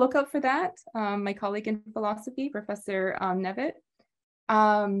be on the lookout for that. My colleague in philosophy, Professor Nevitt.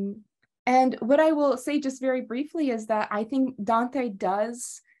 And what I will say just very briefly is that I think Dante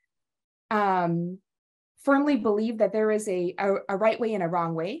does firmly believe that there is a right way and a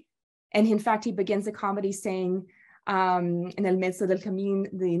wrong way. And in fact, he begins the comedy saying, nel mezzo del cammin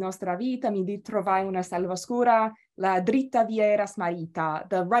di nostra vita mi trovai una selva oscura, la dritta via era smarrita.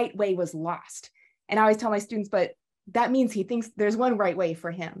 The right way was lost. And I always tell my students, but that means he thinks there's one right way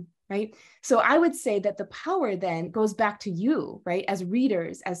for him, right? So I would say that the power then goes back to you, right? As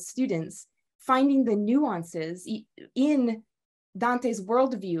readers, as students, finding the nuances in Dante's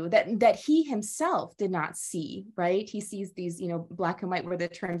worldview that he himself did not see, right? He sees these, black and white were the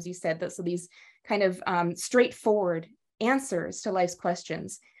terms you said, so these kind of straightforward answers to life's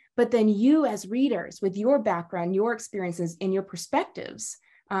questions. But then you as readers, with your background, your experiences, and your perspectives,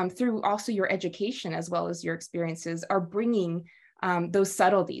 through also your education as well as your experiences, are bringing those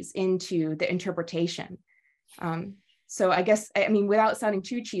subtleties into the interpretation. So I guess, without sounding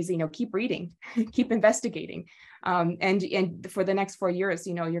too cheesy, keep reading, keep investigating. And for the next 4 years,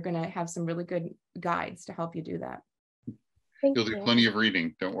 you're going to have some really good guides to help you do that. You'll do plenty of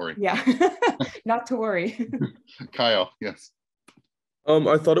reading, don't worry. Yeah, not to worry. Kyle, yes.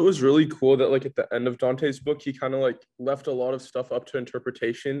 I thought it was really cool that at the end of Dante's book, he kind of left a lot of stuff up to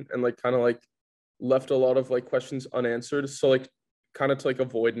interpretation and left a lot of questions unanswered. So kind of to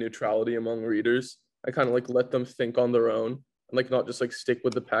avoid neutrality among readers, I kind of let them think on their own and not just stick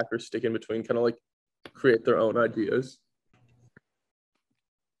with the pack or stick in between, kind of create their own ideas.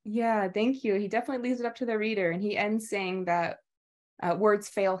 Yeah, thank you. He definitely leaves it up to the reader, and he ends saying that words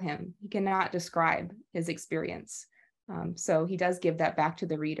fail him. He cannot describe his experience. So he does give that back to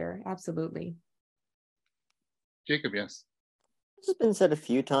the reader. Absolutely. Jacob, yes. This has been said a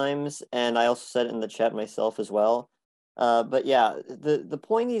few times, and I also said it in the chat myself as well. But yeah, the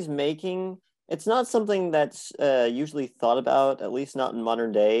point he's making, it's not something that's usually thought about, at least not in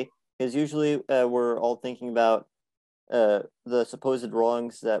modern day, because usually we're all thinking about the supposed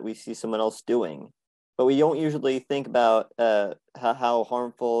wrongs that we see someone else doing. But we don't usually think about how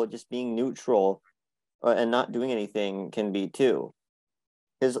harmful just being neutral and not doing anything can be too.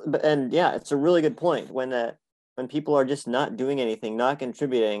 And yeah, it's a really good point when people are just not doing anything, not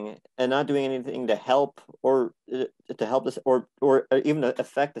contributing, and not doing anything to help or to help this or even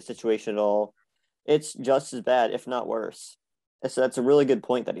affect the situation at all, it's just as bad, if not worse. So that's a really good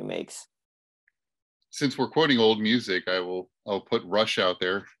point that he makes. Since we're quoting old music, I'll put Rush out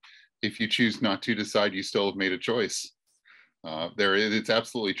there. If you choose not to decide, you still have made a choice. It's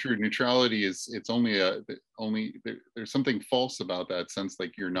absolutely true. Neutrality is, it's there's something false about that sense,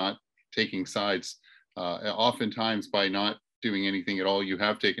 like you're not taking sides. Oftentimes by not doing anything at all, you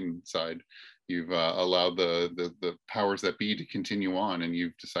have taken side. You've allowed the powers that be to continue on, and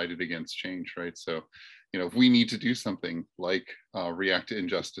you've decided against change, right? So, if we need to do something like react to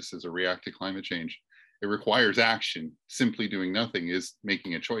injustices or react to climate change, it requires action. Simply doing nothing is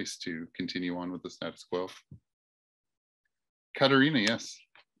making a choice to continue on with the status quo. Katerina, yes.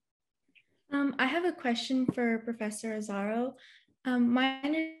 I have a question for Professor Asaro. My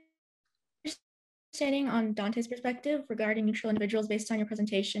understanding on Dante's perspective regarding neutral individuals based on your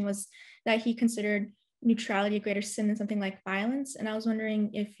presentation was that he considered neutrality a greater sin than something like violence. And I was wondering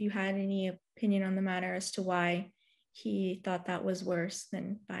if you had any opinion on the matter as to why he thought that was worse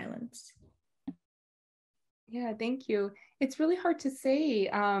than violence. Yeah, thank you. It's really hard to say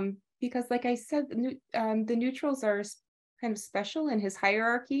because, like I said, the neutrals are kind of special in his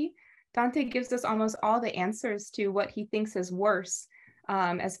hierarchy. Dante gives us almost all the answers to what he thinks is worse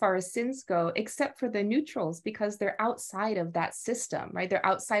as far as sins go, except for the neutrals, because they're outside of that system, right? They're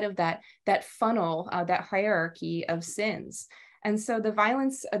outside of that funnel, that hierarchy of sins. And so the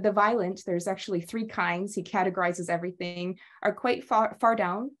violent, there's actually 3 kinds. He categorizes everything, are quite far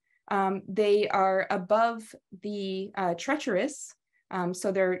down. They are above the treacherous.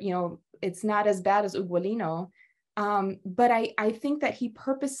 So they're, it's not as bad as Ugolino. But I think that he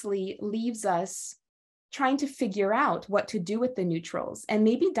purposely leaves us trying to figure out what to do with the neutrals. And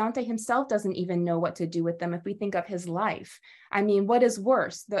maybe Dante himself doesn't even know what to do with them if we think of his life. I mean, what is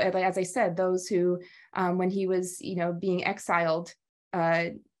worse? As I said, those who, when he was, being exiled,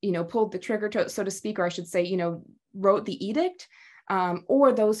 pulled the trigger, so to speak, or I should say, wrote the edict,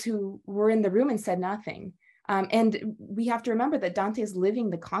 or those who were in the room and said nothing. And we have to remember that Dante is living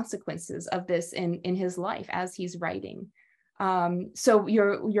the consequences of this in his life as he's writing. So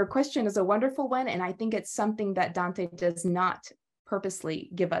your question is a wonderful one, and I think it's something that Dante does not purposely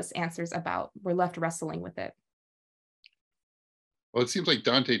give us answers about. We're left wrestling with it. Well, it seems like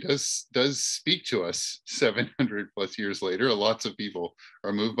Dante does speak to us 700 plus years later. Lots of people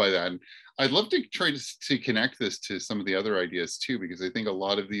are moved by that. And I'd love to try to connect this to some of the other ideas too, because I think a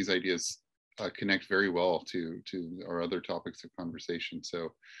lot of these ideas connect very well to our other topics of conversation.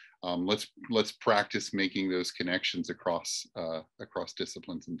 So let's practice making those connections across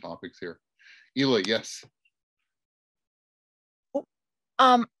disciplines and topics here. Ela, yes.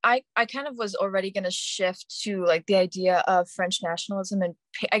 I kind of was already going to shift to like the idea of French nationalism and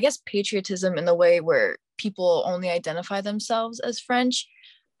I guess patriotism in the way where people only identify themselves as French.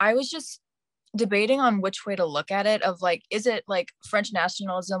 I was just debating on which way to look at it, of like, is it like French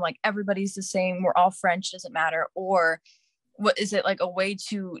nationalism, like everybody's the same, we're all French, doesn't matter, or what is it, like a way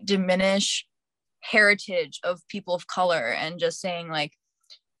to diminish heritage of people of color and just saying like,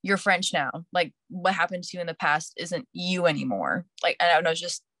 you're French now, like what happened to you in the past isn't you anymore. Like, I don't know,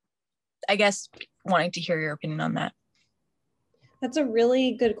 just I guess wanting to hear your opinion on that. That's a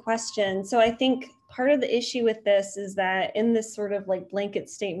really good question. So I think part of the issue with this is that in this sort of like blanket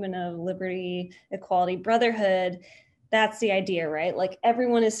statement of liberty, equality, brotherhood, that's the idea, right? Like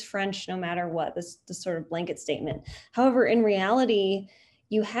everyone is French no matter what, this sort of blanket statement. However, in reality,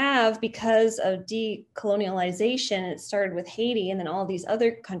 you have, because of decolonialization, it started with Haiti and then all these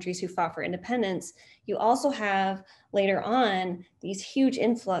other countries who fought for independence, you also have later on these huge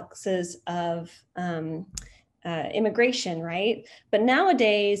influxes of immigration, right? But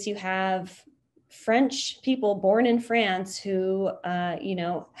nowadays you have French people born in France who,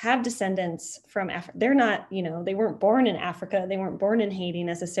 have descendants from Africa. They're not, they weren't born in Africa. They weren't born in Haiti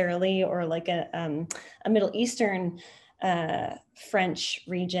necessarily, or like a Middle Eastern French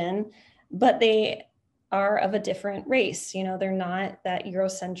region, but they are of a different race. They're not that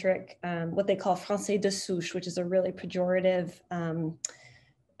Eurocentric, what they call Français de souche, which is a really pejorative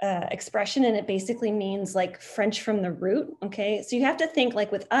expression, and it basically means like French from the root. Okay, so you have to think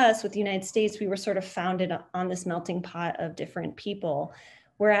like with us, with the United States, we were sort of founded on this melting pot of different people,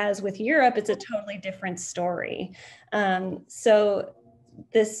 whereas with Europe, it's a totally different story. So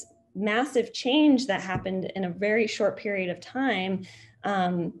this massive change that happened in a very short period of time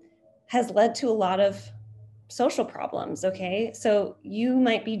has led to a lot of social problems. Okay, so you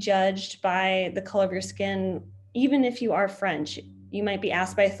might be judged by the color of your skin, even if you are French. You might be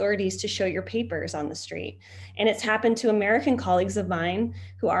asked by authorities to show your papers on the street. And it's happened to American colleagues of mine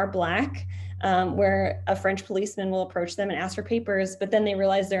who are Black, where a French policeman will approach them and ask for papers, but then they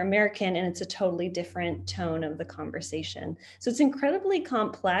realize they're American and it's a totally different tone of the conversation. So it's incredibly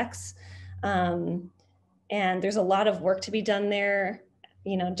complex. And there's a lot of work to be done there,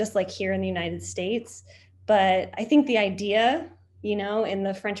 just like here in the United States. But I think the idea, you know, in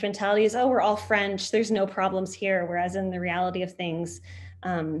the French mentality is, oh, we're all French, there's no problems here. Whereas in the reality of things,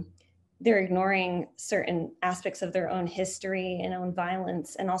 they're ignoring certain aspects of their own history and own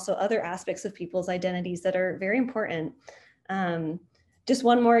violence, and also other aspects of people's identities that are very important. Just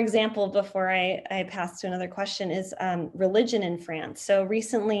one more example before I pass to another question is religion in France. So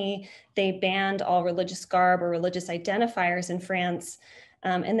recently they banned all religious garb or religious identifiers in France.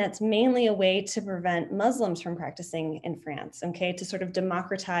 And that's mainly a way to prevent Muslims from practicing in France, okay, to sort of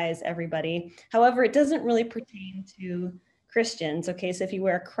democratize everybody. However, it doesn't really pertain to Christians, okay? So if you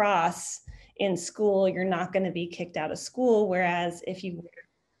wear a cross in school, you're not going to be kicked out of school, whereas if you wear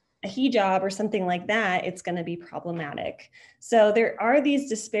a hijab or something like that, it's going to be problematic. So there are these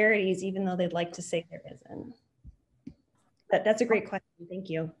disparities, even though they'd like to say there isn't. That's a great question.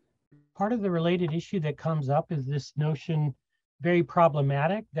 Thank you. Part of the related issue that comes up is this notion, very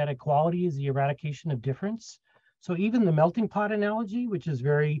problematic, that equality is the eradication of difference. So even the melting pot analogy, which is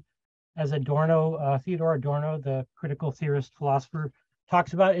very, as Adorno, Theodore Adorno, the critical theorist philosopher,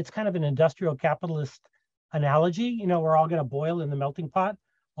 talks about, it's kind of an industrial capitalist analogy. You know, we're all going to boil in the melting pot.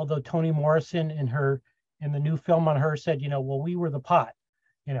 Although Toni Morrison in the new film on her said, you know, well, we were the pot,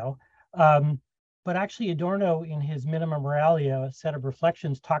 you know. But actually Adorno in his Minima Moralia, a set of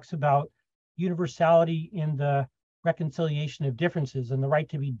reflections, talks about universality in the reconciliation of differences and the right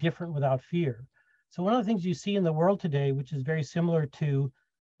to be different without fear. So one of the things you see in the world today, which is very similar to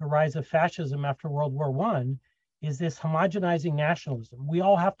the rise of fascism after World War I, is this homogenizing nationalism. We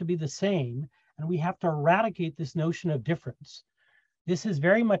all have to be the same, and we have to eradicate this notion of difference. This is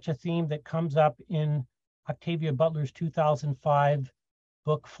very much a theme that comes up in Octavia Butler's 2005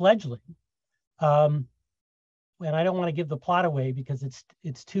 book, Fledgling. And I don't want to give the plot away because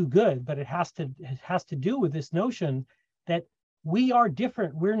it's too good, but it has to do with this notion that we are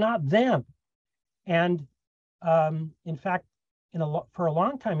different, we're not them. And in fact, for a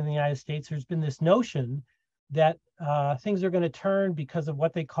long time in the United States, there's been this notion that things are going to turn because of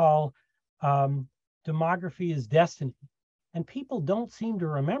what they call demography is destiny. And people don't seem to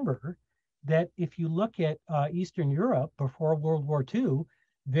remember that if you look at Eastern Europe before World War II,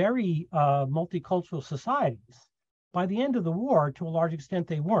 very multicultural societies, by the end of the war, to a large extent,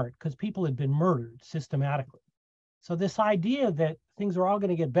 they weren't, because people had been murdered systematically. So this idea that things are all going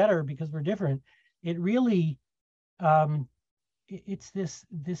to get better because we're different, it really, it's this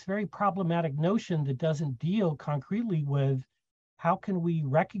very problematic notion that doesn't deal concretely with how can we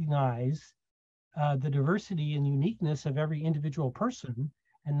recognize the diversity and uniqueness of every individual person,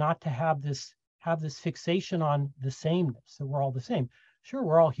 and not to have this fixation on the sameness, that we're all the same. Sure,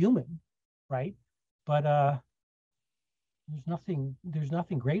 we're all human, right? But there's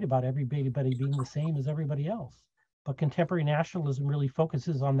nothing great about everybody being the same as everybody else. But contemporary nationalism really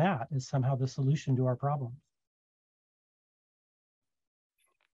focuses on that as somehow the solution to our problems.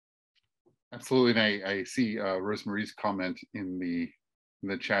 Absolutely, and I see Rosemarie's comment in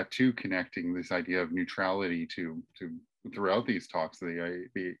the chat too, connecting this idea of neutrality to throughout these talks. The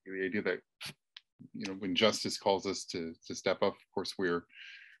idea that, you know, when justice calls us to step up, of course we're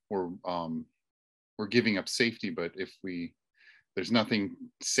giving up safety, but if there's nothing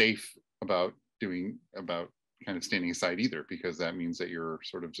safe about kind of standing aside either, because that means that you're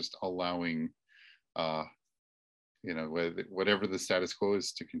sort of just allowing you know, whatever the status quo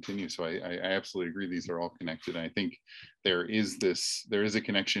is to continue. So I absolutely agree, these are all connected. And I think there is a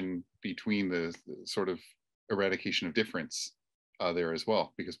connection between the sort of eradication of difference there as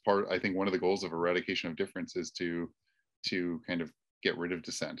well, because I think one of the goals of eradication of difference is to kind of get rid of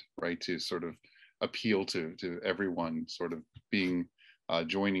dissent, right? To sort of appeal to everyone sort of being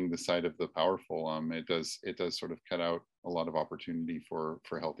joining the side of the powerful. It does sort of cut out a lot of opportunity for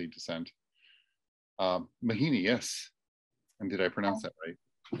healthy dissent. Mahina, yes. And did I pronounce that right?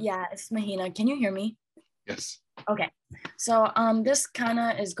 Yeah, it's Mahina. Can you hear me? Yes. Okay. So this kind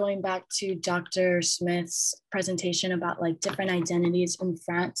of is going back to Dr. Smith's presentation about like different identities in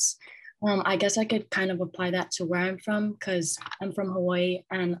France. I guess I could kind of apply that to where I'm from, because I'm from Hawaii,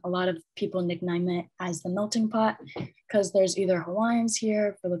 and a lot of people nickname it as the melting pot, because there's either Hawaiians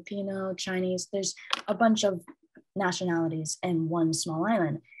here, Filipino, Chinese, there's a bunch of nationalities in one small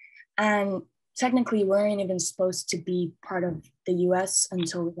island. And technically, we weren't even supposed to be part of the US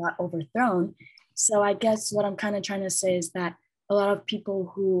until we got overthrown. So I guess what I'm kind of trying to say is that a lot of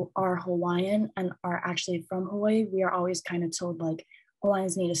people who are Hawaiian and are actually from Hawaii, we are always kind of told like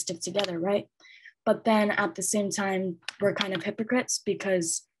Hawaiians need to stick together, right? But then at the same time, we're kind of hypocrites,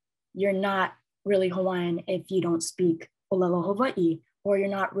 because you're not really Hawaiian if you don't speak Olelo Hawaii, or you're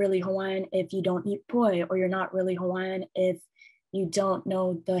not really Hawaiian if you don't eat poi, or you're not really Hawaiian if you don't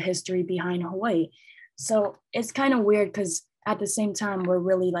know the history behind Hawaii. So it's kind of weird because at the same time, we're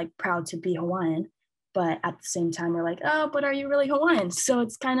really like proud to be Hawaiian, but at the same time, we're like, oh, but are you really Hawaiian? So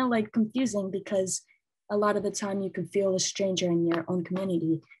it's kind of like confusing because a lot of the time you can feel a stranger in your own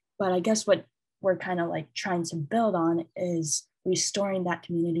community. But I guess what we're kind of like trying to build on is restoring that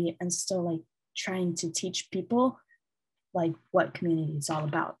community and still like trying to teach people like what community is all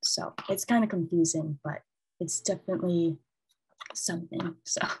about. So it's kind of confusing, but it's definitely something.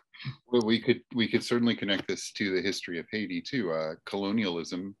 So well, we could certainly connect this to the history of Haiti too.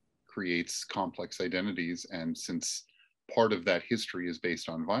 Colonialism creates complex identities, and since part of that history is based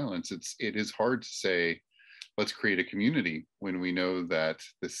on violence, it is hard to say let's create a community when we know that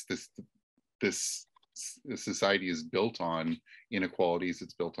this society is built on inequalities.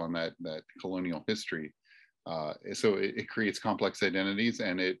 It's built on that colonial history. So it creates complex identities,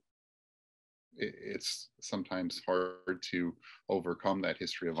 and it's sometimes hard to overcome that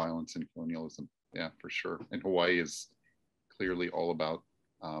history of violence and colonialism. Yeah, for sure. And Hawaii is clearly all about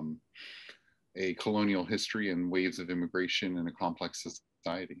a colonial history and waves of immigration in a complex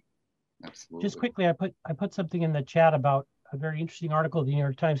society. Absolutely. Just quickly, I put something in the chat about a very interesting article the New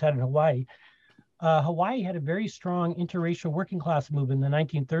York Times had in Hawaii. Hawaii had a very strong interracial working class movement in the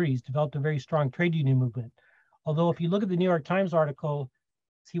 1930s, developed a very strong trade union movement. Although if you look at the New York Times article,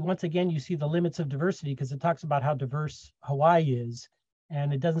 see, once again, you see the limits of diversity because it talks about how diverse Hawaii is,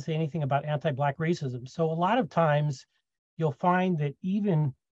 and it doesn't say anything about anti-Black racism. So a lot of times you'll find that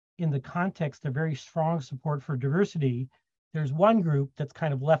even in the context of very strong support for diversity, there's one group that's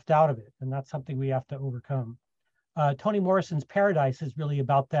kind of left out of it, and that's something we have to overcome. Toni Morrison's Paradise is really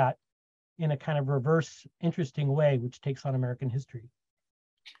about that in a kind of reverse, interesting way, which takes on American history.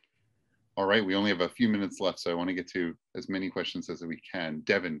 All right, we only have a few minutes left, so I want to get to as many questions as we can.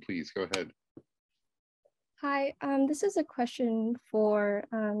 Devin, please go ahead. Hi, this is a question for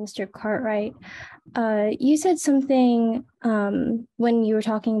Mr. Cartwright. You said something when you were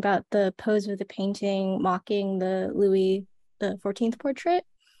talking about the pose of the painting mocking the Louis XIV portrait.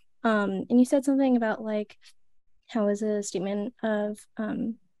 And you said something about like how is a statement of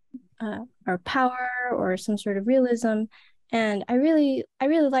our power or some sort of realism. And I really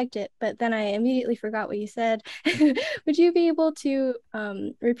liked it, but then I immediately forgot what you said. Would you be able to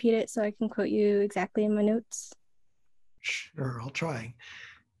repeat it so I can quote you exactly in my notes? Sure, I'll try.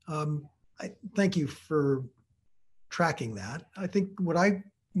 I thank you for tracking that. I think what I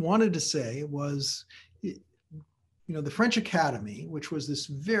wanted to say was, the French Academy, which was this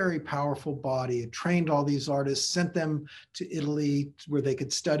very powerful body, it trained all these artists, sent them to Italy where they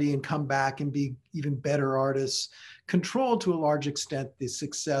could study and come back and be even better artists, controlled to a large extent the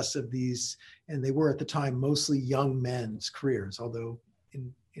success of these, and they were at the time mostly young men's careers, although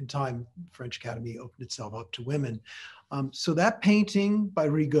in time, French Academy opened itself up to women. So that painting by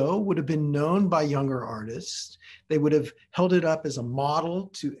Rigaud would have been known by younger artists. They would have held it up as a model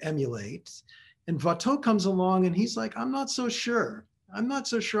to emulate. And Watteau comes along and he's like, I'm not so sure. I'm not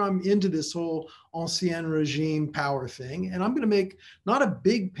so sure I'm into this whole ancien regime power thing. And I'm going to make not a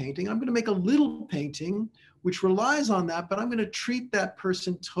big painting. I'm going to make a little painting which relies on that, but I'm going to treat that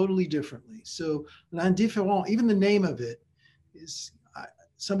person totally differently. So l'indifférent, even the name of it is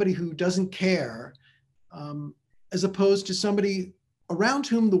somebody who doesn't care, as opposed to somebody around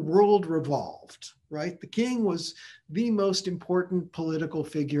whom the world revolved, right? The king was the most important political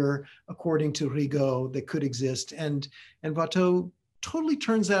figure, according to Rigaud, that could exist. And Watteau totally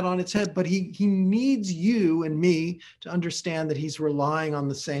turns that on its head, but he needs you and me to understand that he's relying on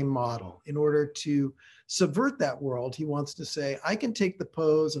the same model. In order to subvert that world, he wants to say, I can take the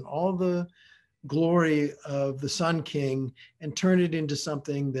pose and all the glory of the Sun King and turn it into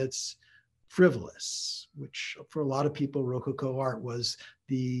something that's frivolous, which for a lot of people, Rococo art was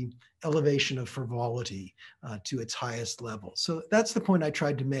the elevation of frivolity to its highest level. So that's the point I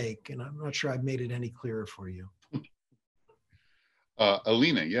tried to make, and I'm not sure I've made it any clearer for you.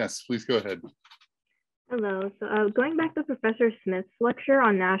 Alina, yes, please go ahead. Hello. So going back to Professor Smith's lecture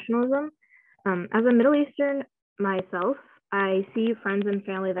on nationalism, as a Middle Eastern myself, I see friends and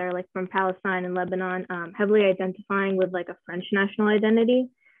family that are like from Palestine and Lebanon heavily identifying with like a French national identity,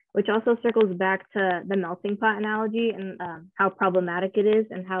 which also circles back to the melting pot analogy and how problematic it is,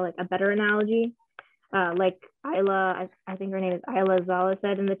 and how like a better analogy, like Isla, I think her name is Isla Zala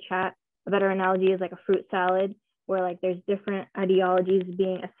said in the chat, a better analogy is like a fruit salad, where like there's different ideologies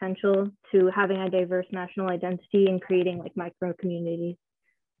being essential to having a diverse national identity and creating like micro communities.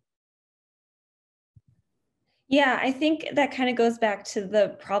 Yeah, I think that kind of goes back to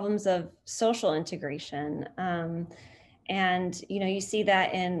the problems of social integration. And, you see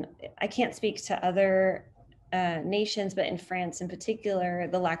that I can't speak to other nations, but in France in particular,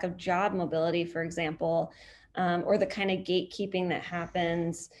 the lack of job mobility, for example, or the kind of gatekeeping that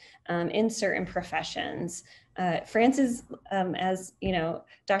happens in certain professions. France is, as you know,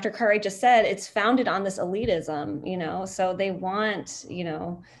 Dr. Cartwright just said, it's founded on this elitism, you know, so they want, you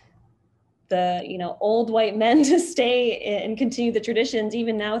know, the, you know, old white men to stay and continue the traditions.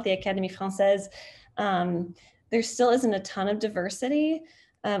 Even now with the Académie Française, there still isn't a ton of diversity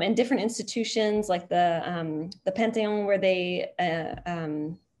in different institutions, like the Panthéon, where they,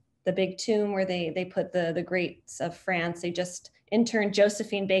 the big tomb where they put the greats of France. They just interned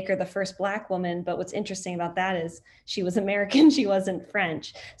Josephine Baker, the first Black woman. But what's interesting about that is she was American, she wasn't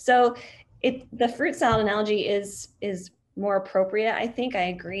French. So the fruit salad analogy is more appropriate. I think I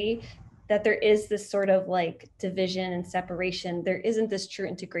agree that there is this sort of like division and separation. There isn't this true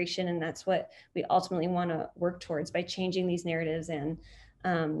integration, and that's what we ultimately want to work towards by changing these narratives and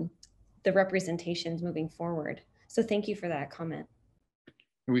the representations moving forward. So thank you for that comment.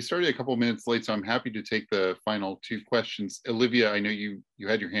 We started a couple of minutes late, so I'm happy to take the final two questions. Olivia, I know you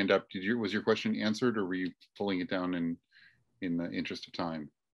had your hand up. Was your question answered, or were you pulling it down in the interest of time?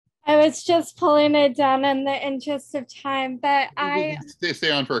 I was just pulling it down in the interest of time, but Stay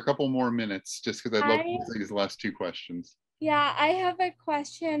on for a couple more minutes, just because I'd love to say these last two questions. Yeah, I have a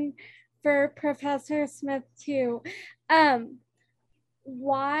question for Professor Smith too.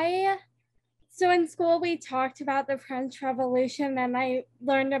 Why? So in school we talked about the French Revolution, and I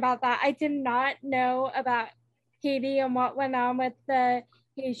learned about that. I did not know about Haiti and what went on with the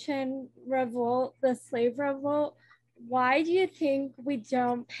Haitian revolt, the slave revolt. Why do you think we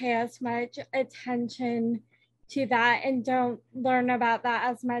don't pay as much attention to that and don't learn about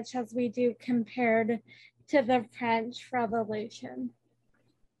that as much as we do compared to the French Revolution?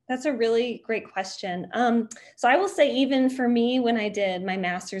 That's a really great question. So I will say, even for me, when I did my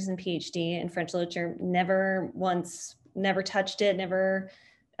master's and PhD in French literature, never touched it,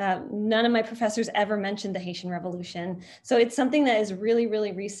 none of my professors ever mentioned the Haitian Revolution. So it's something that is really,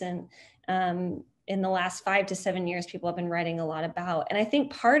 really recent. In the last 5 to 7 years, people have been writing a lot about. And I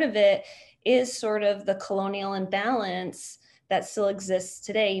think part of it is sort of the colonial imbalance that still exists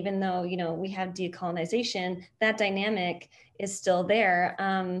today, even though, you know, we have decolonization, that dynamic is still there.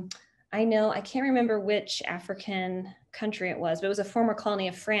 I know, I can't remember which African country it was, but it was a former colony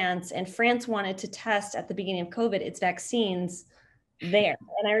of France, and France wanted to test at the beginning of COVID its vaccines there.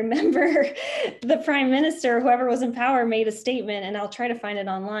 And I remember the prime minister, whoever was in power, made a statement, and I'll try to find it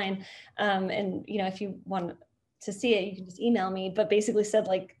online. And, you know, if you want to see it, you can just email me, but basically said,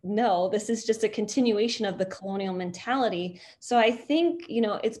 like, no, this is just a continuation of the colonial mentality. So I think, you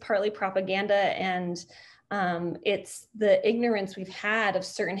know, it's partly propaganda, and it's the ignorance we've had of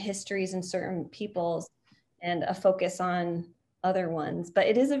certain histories and certain peoples, and a focus on other ones. But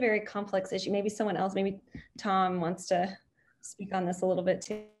it is a very complex issue. Maybe someone else, maybe Tom wants to speak on this a little bit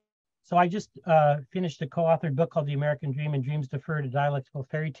too. So I just finished a co-authored book called The American Dream and Dreams Deferred, a dialectical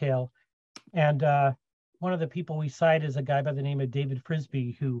fairy tale. And one of the people we cite is a guy by the name of David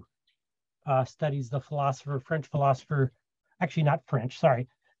Frisby, who studies the French philosopher, actually not French, sorry,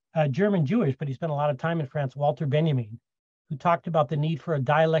 German Jewish, but he spent a lot of time in France, Walter Benjamin, who talked about the need for a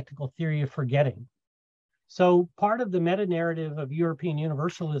dialectical theory of forgetting. So part of the meta-narrative of European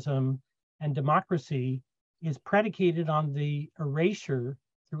universalism and democracy is predicated on the erasure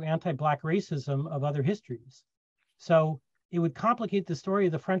through anti-Black racism of other histories. So it would complicate the story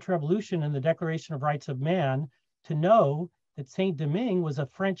of the French Revolution and the Declaration of Rights of Man to know that Saint-Domingue was a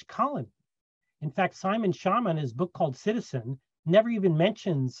French colony. In fact, Simon Schama, in his book called Citizen, never even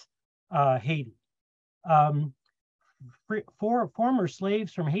mentions Haiti. Former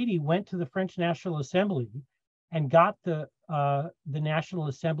slaves from Haiti went to the French National Assembly and got the National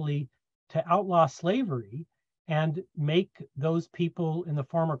Assembly to outlaw slavery and make those people in the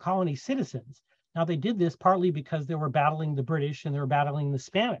former colony citizens. Now, they did this partly because they were battling the British and they were battling the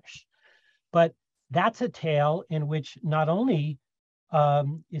Spanish. But that's a tale in which not only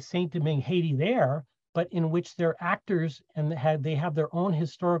is Saint-Domingue Haiti there, but in which they're actors and they have their own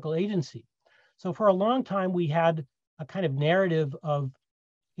historical agency. So for a long time, we had a kind of narrative of,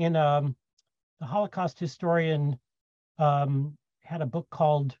 the Holocaust historian had a book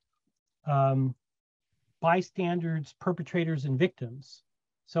called Bystanders, Perpetrators, and Victims.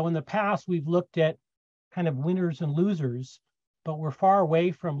 So in the past, we've looked at kind of winners and losers, but we're far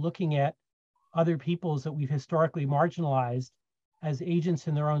away from looking at other peoples that we've historically marginalized as agents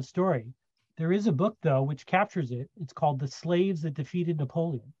in their own story. There is a book, though, which captures it. It's called The Slaves That Defeated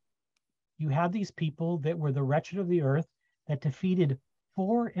Napoleon. You have these people that were the wretched of the earth that defeated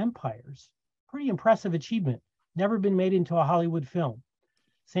 4 empires. Pretty impressive achievement. Never been made into a Hollywood film.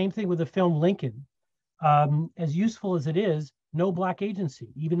 Same thing with the film Lincoln. as useful as it is, no Black agency,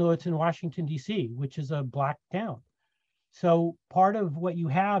 even though it's in Washington, D.C., which is a Black town. So part of what you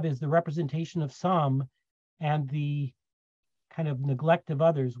have is the representation of some and the kind of neglect of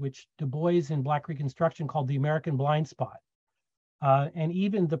others, which Du Bois in Black Reconstruction called the American blind spot. And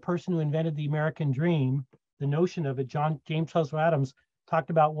even the person who invented the American dream, the notion of it, James Russell Adams, talked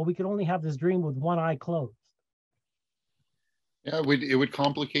about, well, we could only have this dream with one eye closed. Yeah, it would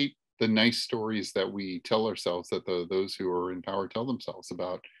complicate the nice stories that we tell ourselves, that those who are in power tell themselves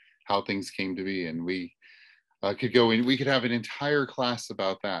about how things came to be. And we could go in, we could have an entire class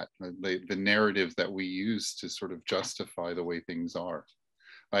about that, the narrative that we use to sort of justify the way things are.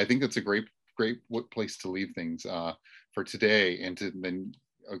 I think that's a great place to leave things for today, and then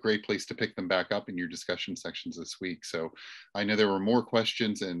a great place to pick them back up in your discussion sections this week. So I know there were more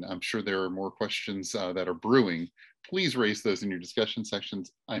questions, and I'm sure there are more questions that are brewing. Please raise those in your discussion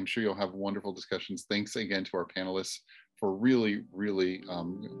sections. I'm sure you'll have wonderful discussions. Thanks again to our panelists for really, really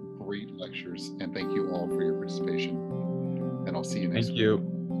great lectures. And thank you all for your participation. And I'll see you next week.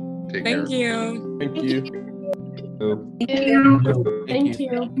 Take care. Thank you. Thank you. Thank you.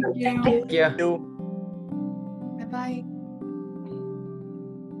 Thank you. Bye-bye.